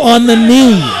rainbow on the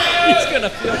knee. He's going to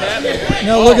feel that.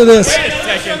 Now look at this. Wait a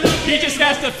second. He just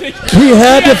has to figure. He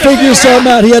had to figure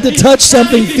something out. He had to touch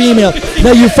something female.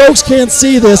 Now, you folks can't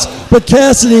see this, but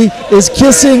Cassidy is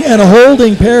kissing and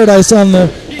holding Paradise on the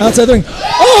outside the ring.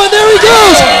 Oh, and there he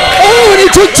goes. Oh, and he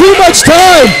took too much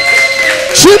time.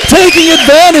 Chip taking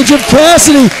advantage of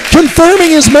Cassidy,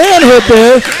 confirming his manhood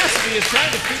there. Cassidy is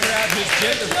trying to figure out his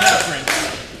gender preference.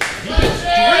 He gets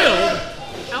drilled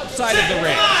outside of the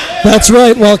ring. That's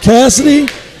right. While Cassidy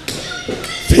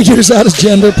figures out his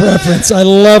gender preference. I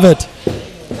love it.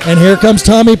 And here comes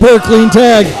Tommy Per, clean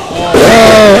tag.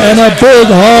 Oh, and a big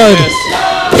hard.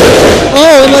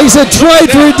 Oh, and like I said,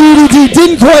 tried for a DDT,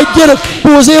 didn't quite get it,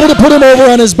 but was able to put him over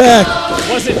on his back.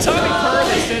 Was it Tommy Per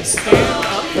that said stand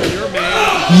up for your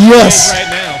man? Yes. Right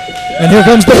now. And here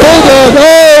comes the Bulldog.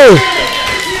 Oh!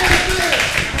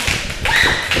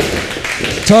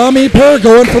 Tommy Per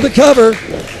going for the cover.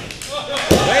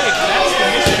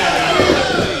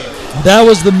 That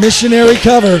was the missionary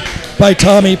cover by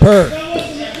Tommy Per.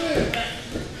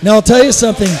 Now I'll tell you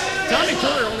something. Tommy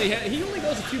Per only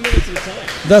goes a few minutes at a time.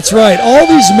 That's right. All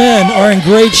these men are in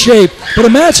great shape, but a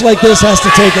match like this has to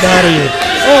take it out of you.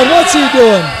 Oh, and what's he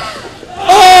doing?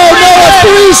 Oh, no, a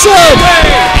threesome!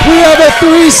 We have a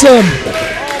threesome.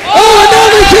 Oh, and now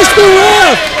they kiss the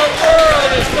ref. What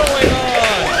is going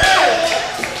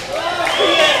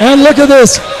on? And look at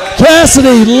this.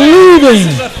 Cassidy leaving.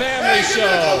 This is a family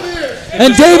show.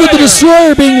 And David the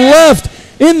Destroyer being left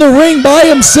in the ring by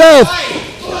himself.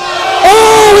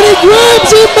 Oh, and he grabs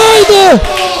him by the...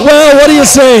 Well, what do you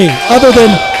say? Other than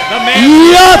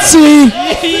Yahtzee.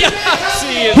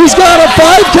 He's got a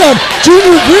 5 count.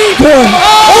 Junior Greencorn.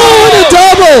 Oh, and a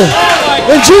double.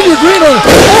 And Junior Greencorn.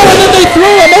 Oh, and then they throw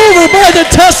him over by the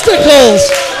testicles.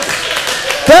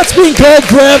 That's being called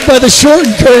grabbed by the short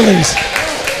and curlies.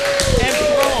 And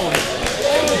thrown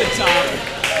over the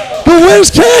top. But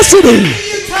where's Cassidy?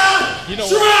 You know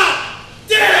what?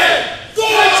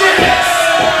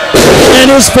 And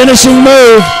his finishing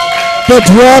move, the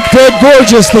drop dead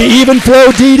gorgeous, the even flow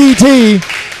DDT.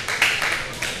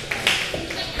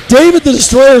 David the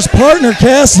Destroyer's partner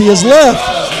Cassidy is left.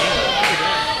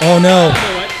 Oh no.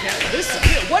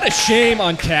 What a shame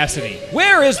on Cassidy.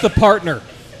 Where is the partner?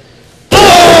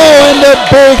 Oh, and the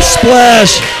big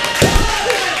splash.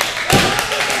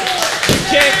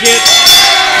 Can't get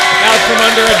out from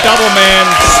under a double man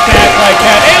stack like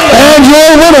that. And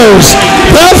your winners,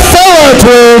 the Fella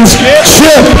Twins,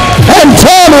 Chip and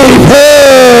Tommy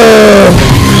Per.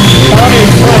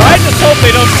 I just hope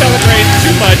they don't celebrate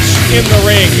too much in the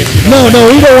ring. If you know No,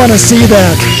 we don't want to see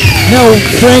that. Now,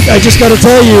 Frank, I just got to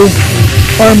tell you,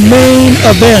 our main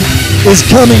event is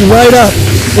coming right up.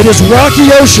 It is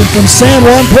Rocky Ocean from San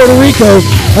Juan, Puerto Rico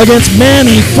against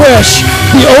Manny Fresh,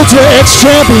 the Ultra X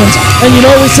champions. And you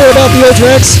know what we say about the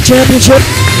Ultra X championship?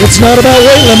 It's not about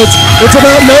weight limits, it's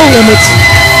about no limits.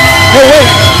 Hey,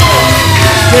 wait.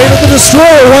 David the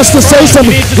Destroyer wants to say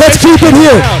something. Let's keep it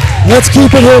here. Let's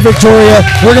keep it here, Victoria.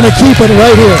 We're going to keep it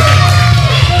right here.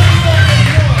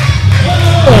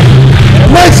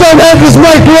 Mike's on have his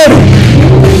mic ready.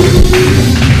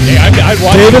 Hey, I'd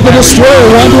watch David the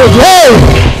Destroyer wanted to go.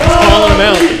 calling him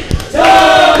out.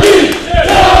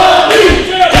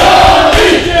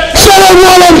 Shut up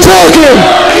while I'm talking.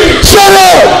 Shut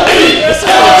up. This is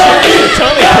for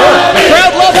Tommy Per. The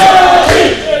crowd loves him.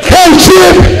 Hey,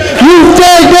 Chip, you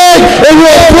fag bag, and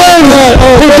your friend,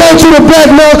 we go to the back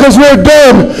now because we're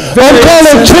done. I'm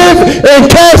calling Chip and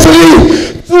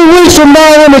Cassidy 2 weeks from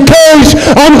now in the cage.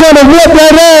 I'm going to whip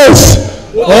that ass.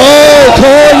 Oh,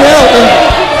 calling out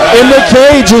in the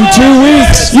cage in 2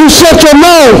 weeks. You shut your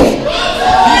mouth.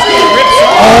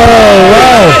 Oh,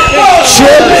 wow.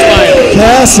 Chip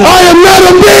Cassidy. I am not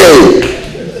a bee.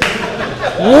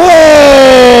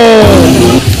 Whoa.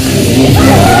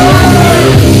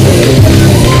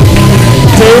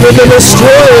 David the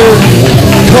Destroyer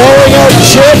calling out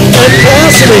Chip and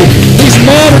Cassidy. He's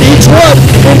mad at each one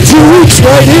in 2 weeks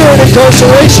right here in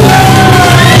incarceration.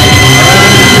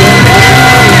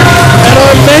 And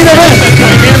our main event. The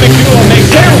dynamic duo make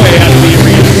their way out of the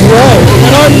arena. Right.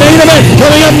 And our main event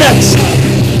coming up next.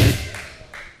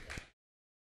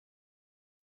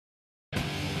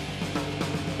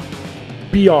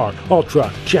 BR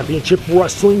Ultra Championship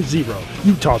Wrestling Zero,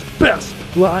 Utah's best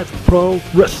live pro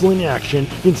wrestling action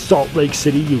in Salt Lake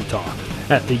City, Utah,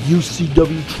 at the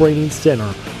UCW Training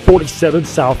Center, 47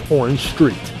 South Orange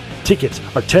Street. Tickets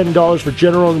are $10 for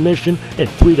general admission and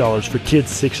 $3 for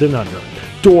kids 6 and under.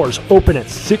 Doors open at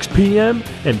 6 p.m.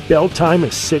 and bell time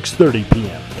is 6:30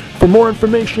 p.m. For more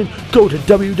information, go to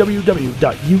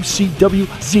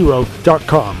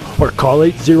www.ucwzero.com or call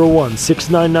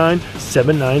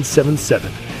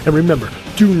 801-699-7977. And remember,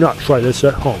 do not try this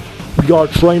at home. We are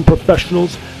trained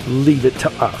professionals. Leave it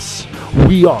to us.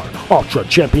 We are Ultra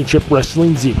Championship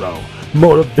Wrestling Zero.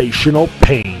 Motivational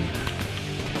pain.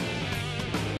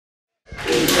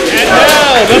 And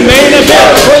now, the main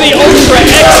event for the Ultra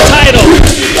X title.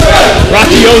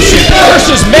 Rocky Ocean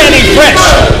versus Manny Fresh.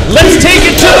 Let's take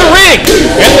it to the ring.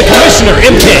 And the commissioner,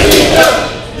 MK.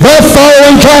 The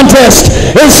following contest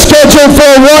is scheduled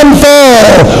for one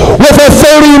fall with a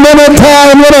 30-minute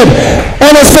time limit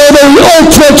and is for the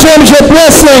Ultra Championship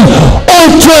Wrestling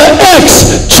Ultra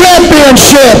X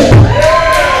Championship.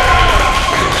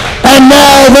 And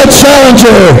now the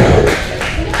challenger,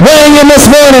 weighing in this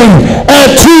morning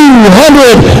at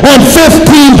 215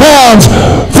 pounds,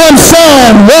 from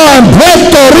San Juan,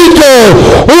 Puerto Rico,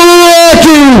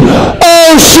 Rocky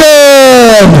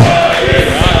Ocean.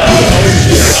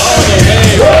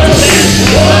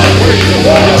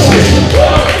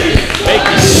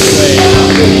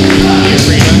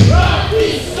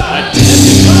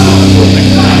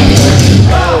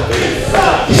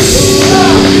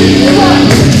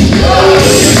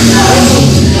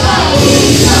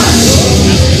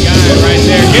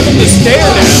 Give him the stare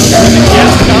down from the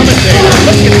guest commentator.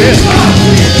 Look at this.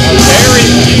 A very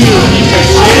cute. He's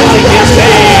chanting his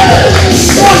name.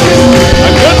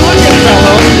 A good-looking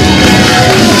fellow.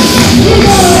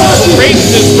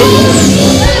 Straightens his boots.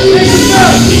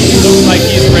 He looks like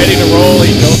he's ready to roll.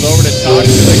 He goes over to talk to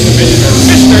the commissioner.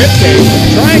 Commissioner Ipke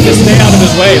trying to stay out of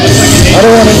his way. Looks like I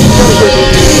don't want to.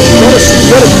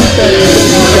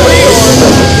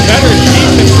 Better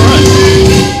keep in front.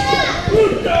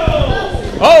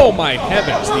 Oh my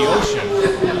heavens, the ocean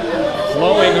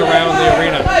flowing around the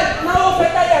arena.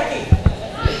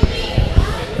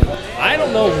 I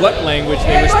don't know what language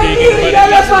they were speaking, but it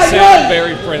doesn't sound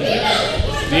very friendly.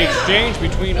 The exchange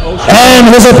between ocean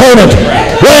and his opponent,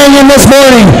 weighing in this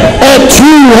morning at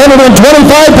 225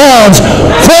 pounds,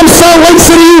 from Salt Lake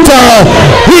City, Utah,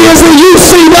 he is the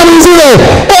Ucw Zero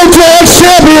Ultra X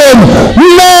Champion,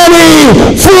 Manny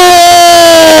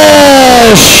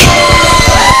Fresh.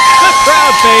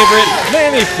 Favorite,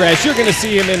 Manny Fresh. You're going to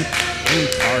see him in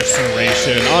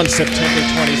incarceration on September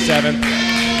 27th.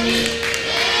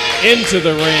 Into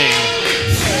the ring,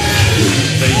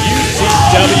 the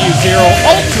Ucw Zero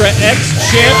Ultra X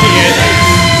Champion,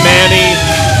 Manny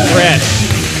Fresh.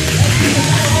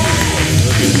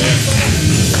 Look at this.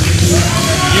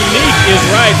 Unique is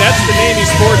right. That's the name he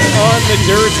sports on the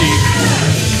jersey.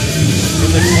 In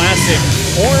the classic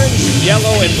orange,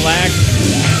 yellow, and black.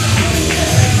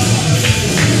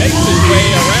 Makes his way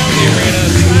around the arena,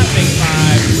 slapping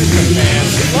by with the fans.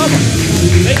 They love him.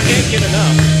 They can't get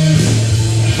enough.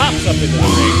 Pops up into the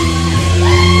ring.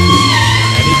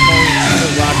 And he points to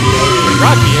Rocky Ocean.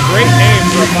 Rocky, a great name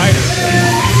for a fighter.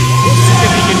 We'll see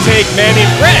if he can take Manny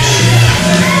Fresh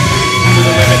to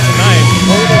the limit tonight.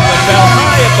 Holding the belt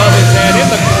high above his head in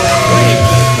the corner, playing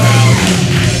to the crowd.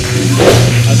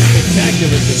 A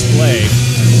spectacular display.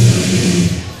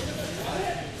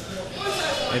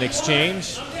 An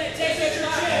exchange.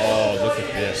 Oh, look at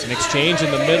this. An exchange in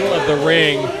the middle of the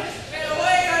ring.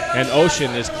 And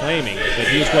Ocean is claiming that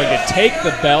he is going to take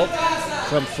the belt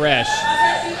from Fresh.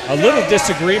 A little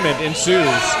disagreement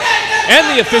ensues. And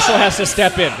the official has to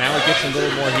step in. Now it gets a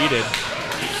little more heated.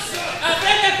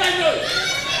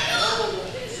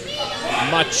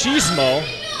 Machismo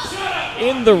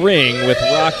in the ring with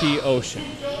Rocky Ocean.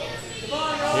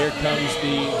 Here comes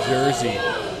the jersey.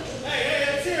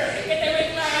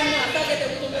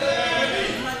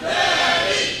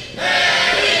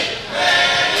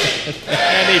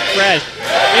 Manny Fresh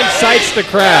incites the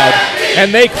crowd,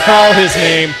 and they call his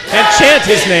name and chant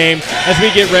his name as we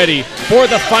get ready for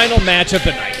the final match of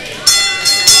the night.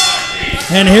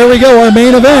 And here we go, our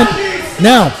main event.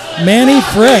 Now, Manny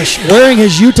Fresh wearing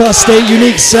his Utah State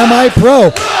Unique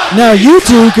Semi-Pro. Now, you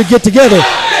two could get together.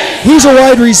 He's a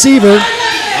wide receiver.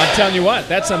 I'm telling you what,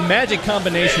 that's a magic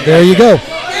combination. There you go.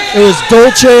 It was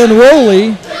Dolce and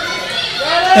Rowley.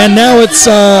 And now it's,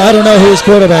 I don't know who his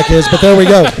quarterback is, but there we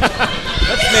go.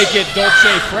 Let's make it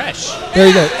Dolce Fresh. There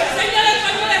you go.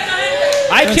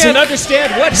 I can't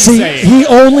understand what he's saying. He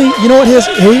only, you know what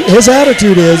his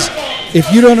attitude is,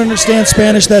 if you don't understand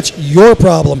Spanish, that's your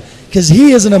problem, because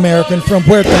he is an American from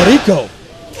Puerto Rico.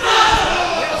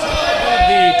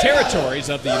 The territories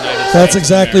of the United States. That's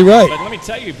exactly right. But let me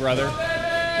tell you, brother,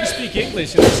 you speak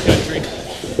English in this country.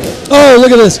 Oh,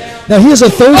 look at this. Now he has a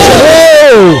third shot.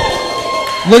 Oh!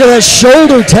 Look at that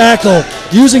shoulder tackle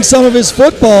using some of his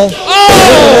football.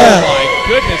 Oh, my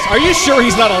goodness. Are you sure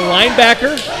he's not a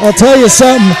linebacker? I'll tell you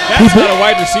something. That's not a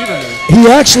wide receiver move. He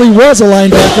actually was a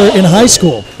linebacker in high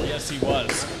school. Yes, he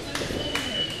was.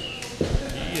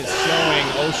 He is showing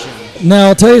Ocean. Now,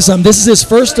 I'll tell you something. This is his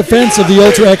first defense of the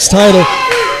Ultra X title.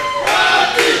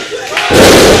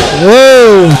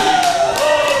 Whoa.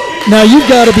 Now, you've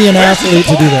got to be an athlete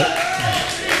to do that.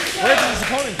 Where did his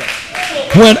opponent go?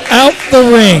 Went out the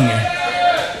ring.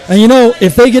 And you know,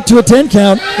 if they get to a 10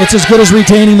 count, it's as good as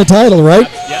retaining the title, right?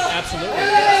 Yeah, absolutely.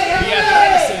 The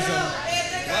athleticism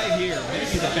right here,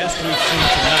 maybe the best we've seen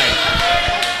tonight.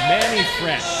 Manny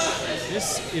Fresh.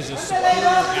 This is a superior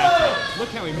athlete. Look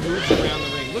how he moves around the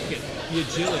ring. Look at the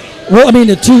agility. Well, I mean,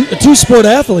 a two-sport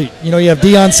athlete. You know, you have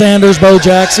Deion Sanders, Bo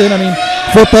Jackson. I mean,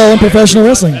 football and professional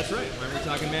wrestling. That's right. Why we're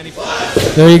talking Manny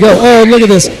Fresh. There you go. Oh, look at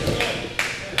this.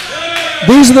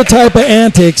 These are the type of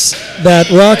antics that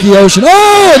Rocky Ocean.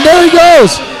 Oh, and there he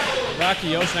goes.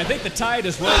 Rocky Ocean. I think the tide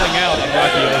is rolling out on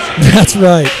Rocky Ocean. That's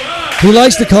right. He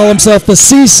likes to call himself the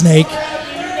Sea Snake.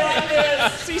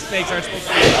 Sea snakes aren't supposed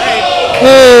to be afraid.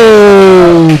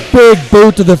 Oh, big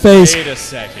boot to the face. Wait a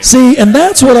second. See, and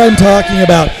that's what I'm talking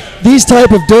about. These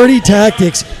type of dirty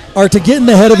tactics are to get in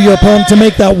the head of your opponent, to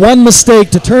make that one mistake,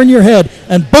 to turn your head,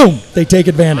 and boom, they take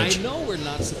advantage. I know we're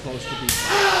not supposed to be,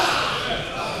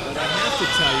 but I have to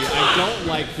tell you, I don't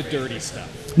like the dirty stuff.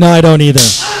 No, I don't either.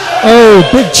 Oh,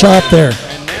 big chop there.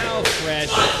 And now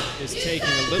Fresh is taking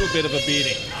a little bit of a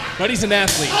beating, but he's an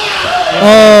athlete.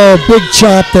 Oh, big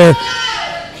chop there.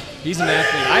 He's an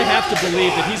athlete. I have to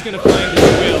believe that he's going to find his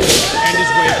will and his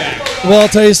way back. Well, I'll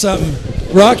tell you something.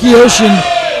 Rocky Ocean,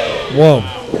 whoa.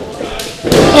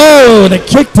 Oh, and a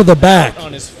kick to the back.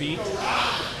 On his feet.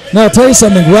 Now, I'll tell you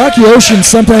something. Rocky Ocean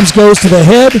sometimes goes to the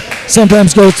head,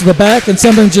 sometimes goes to the back, and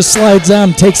sometimes just slides down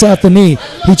and takes out the knee.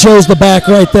 He chose the back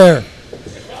right there.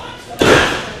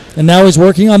 And now he's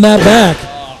working on that back.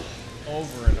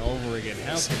 Over and over again.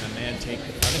 How can a man take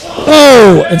the punishment?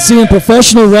 Oh, and see, in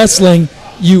professional wrestling,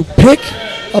 you pick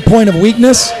a point of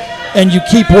weakness and you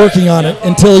keep working on it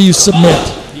until you submit.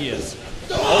 He is.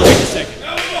 Oh, wait a second.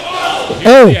 Here's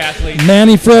Oh, the athlete.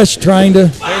 Manny Fresh trying to.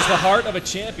 There's the heart of a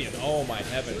champion. Oh, my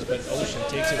heavens. But Ocean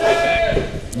takes it right back.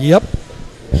 Yep.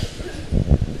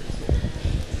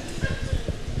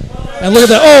 And look at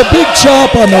that. Oh, big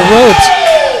chop on the ropes.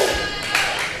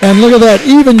 And look at that.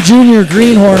 Even Junior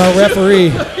Greenhorn, our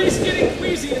referee. He's getting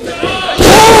queasy in the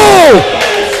Oh!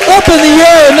 Up in the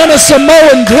air and then a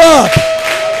Samoan drop.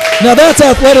 Now that's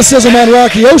athleticism on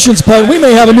Rocky Ocean's part. We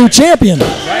may have a new champion.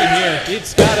 right here.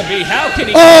 It's got to be. How can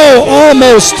he? Oh,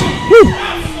 almost. Whew.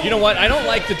 You know what? I don't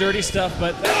like the dirty stuff,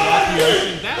 but that Rocky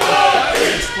Ocean, that was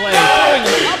a display. Throwing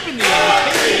him up in the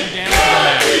air, taking him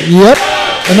down to the mat. Yep.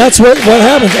 And that's what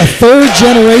happens. A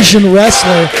third-generation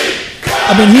wrestler.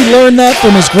 I mean, he learned that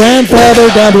from his grandfather,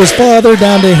 down to his father,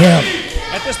 down to him.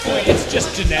 At this point, it's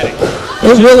just genetic.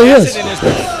 It really Has is. it in his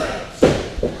blood.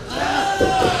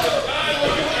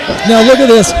 Now look at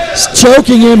this. He's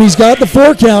choking him. He's got the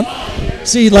 4 count.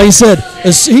 See, like I said,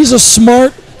 he's a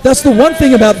smart. That's the one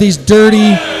thing about these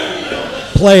dirty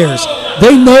players.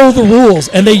 They know the rules,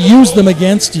 and they use them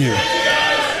against you.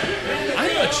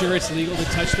 I'm not sure it's legal to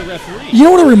touch the referee. You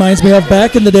know what it reminds me of?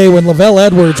 Back in the day when Lavelle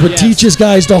Edwards would Yes. teach his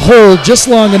guys to hold just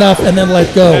long enough and then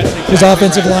let go. That's His exactly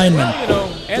offensive right. lineman. Well, you know,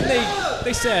 and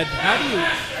they said, how do you?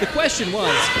 The question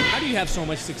was, how do you have so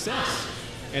much success?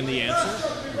 And the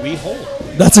answer, we hold.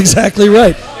 That's exactly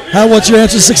right. What's your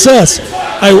answer to success?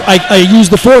 I use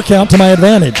the 4 count to my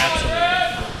advantage.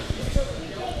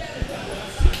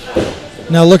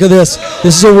 Now look at this.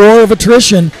 This is a war of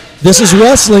attrition. This is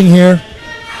wrestling here.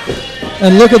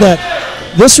 And look at that.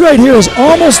 This right here is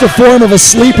almost a form of a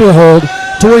sleeper hold,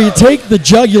 to where you take the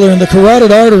jugular and the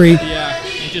carotid artery Yeah,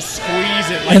 and just squeeze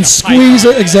it like and a squeeze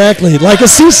it exactly like a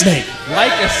sea snake. pipe.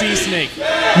 Like a sea snake.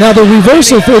 Now the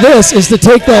reversal for this is to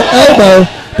take that elbow,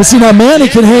 but see, now Manny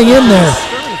can hang in there.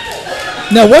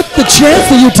 Now what the chance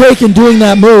that you take in doing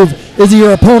that move is that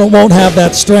your opponent won't have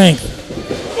that strength.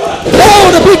 Oh,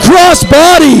 and a big cross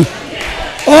body.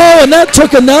 Oh, and that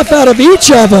took enough out of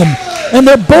each of them. And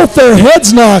they're both their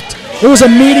heads knocked. It was a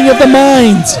meeting of the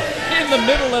minds. In the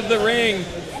middle of the ring,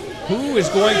 who is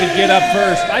going to get up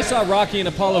first? I saw Rocky and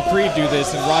Apollo Creed do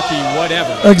this, and Rocky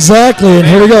whatever. Exactly, and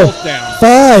here we go. Both down.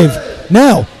 5.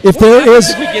 Now, if What there happens is,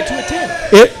 if we get to a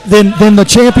 10? then the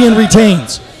champion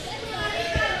retains.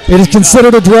 It is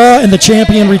considered a draw, and the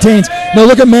champion retains. Now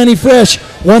look at Manny Fresh.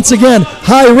 Once again,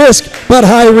 high risk, but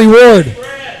high reward.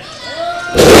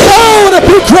 Oh, and a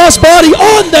big crossbody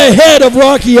on the head of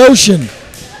Rocky Ocean.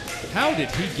 How did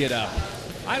he get up?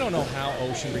 I don't know how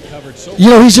Ocean recovered so You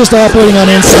know, he's just operating on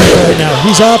instinct right now.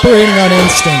 He's operating on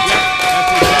instinct.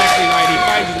 That's exactly right. He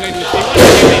finds his way to his feet.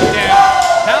 Let's get him down.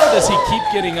 How does he keep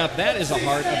getting up? That is the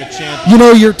heart of a champion. You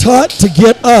know, you're taught to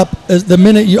get up as the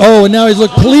minute you. Oh, and now he's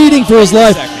pleading for his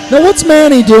life. Now, what's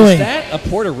Manny doing? Is that a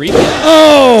Puerto Rican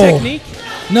technique?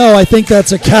 No, I think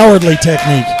that's a cowardly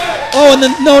technique. Oh, and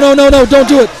then no, don't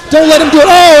do it. Don't let him do it.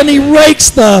 Oh, and he rakes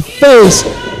the face.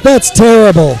 That's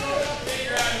terrible.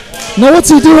 Now, what's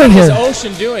he doing What is here?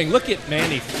 Ocean doing? Look at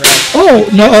Manny Fresh. Oh,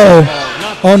 no.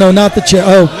 Oh, no, not the chair.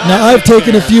 Oh, now I've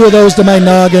taken a few of those to my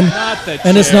noggin. Not the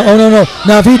And it's chair. not. Oh, no.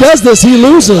 Now, if he does this, he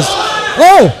loses.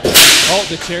 Oh, Oh,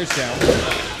 the chair's down.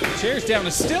 The chair's down.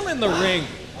 Is still in the ring.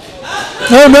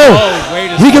 Oh, no. Oh, wait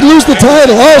a He could lose the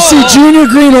title. Oh, see, Junior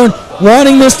Greenhorn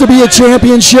wanting this to be a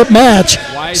championship match.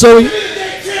 So,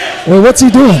 well, what's he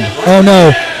doing? Oh,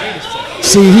 no.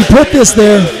 See, he put this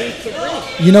there.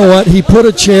 You know what? He put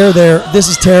a chair there. This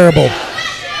is terrible.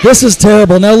 This is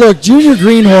terrible. Now, look, Junior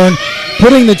Greenhorn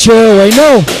putting the chair away.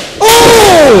 No.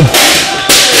 Oh!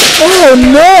 Oh,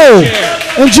 no.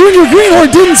 And Junior Greenhorn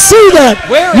didn't see that.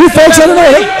 You folks, I don't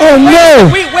know. Oh,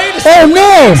 no. Oh,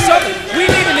 no. We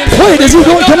need an instant. Wait, is he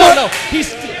going? Come on. No.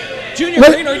 He's Junior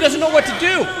Greenhorn. He doesn't know what to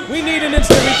do. We need an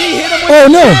instant replay. Hit him with the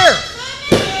chair.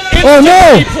 Oh,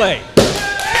 no. Replay.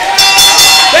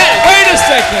 Wait a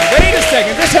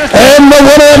second. This has to And the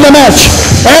winner of the match,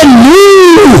 and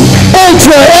new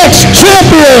Ultra X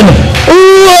champion,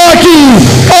 Rocky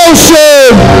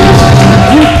Ocean.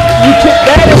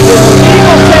 That is the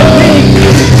legal technique.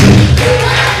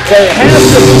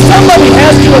 Somebody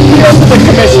has to appeal to the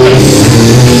commissioner.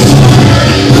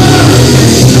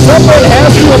 Someone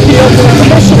has to appeal to the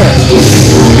commissioner.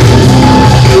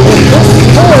 If this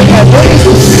court has any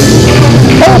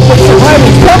hope of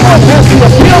surviving, someone has to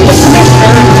appeal to the commissioner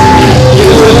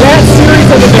in that series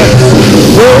of events.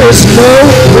 There is no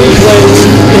replays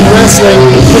in wrestling,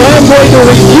 but I'm going to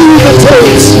review the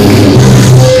tapes.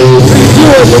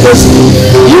 Review it because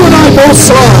you and I both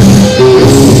saw it.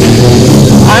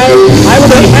 I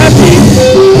would be happy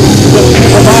to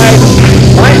provide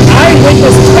my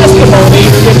eyewitness testimony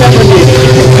if ever needed.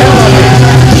 You can count on me.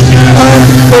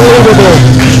 Unbelievable.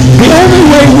 The only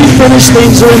way we finish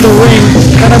things are in the ring,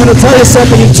 and I'm going to tell you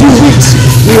something, in 2 weeks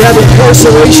we have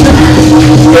incarceration.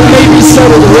 It may be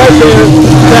settled right there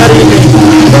that evening.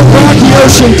 But Rocky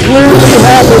Ocean clearly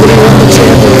happy that he won the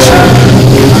championship.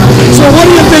 So what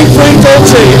do you think, Frank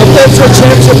Dolce, of Ultra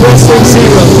Championship Wrestling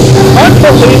Zero?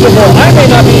 Unbelievable. I may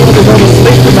not be able to go to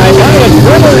sleep tonight. My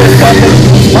adrenaline is pumping.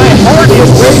 My heart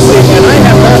is racing, and I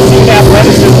have not seen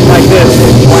athleticism like this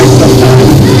in quite some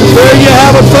time. There you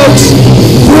have it, folks.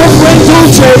 For Frank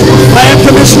Dolce, I am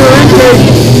Commissioner Enke.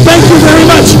 Thank you very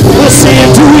much. We'll see you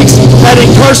in 2 weeks at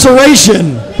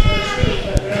incarceration.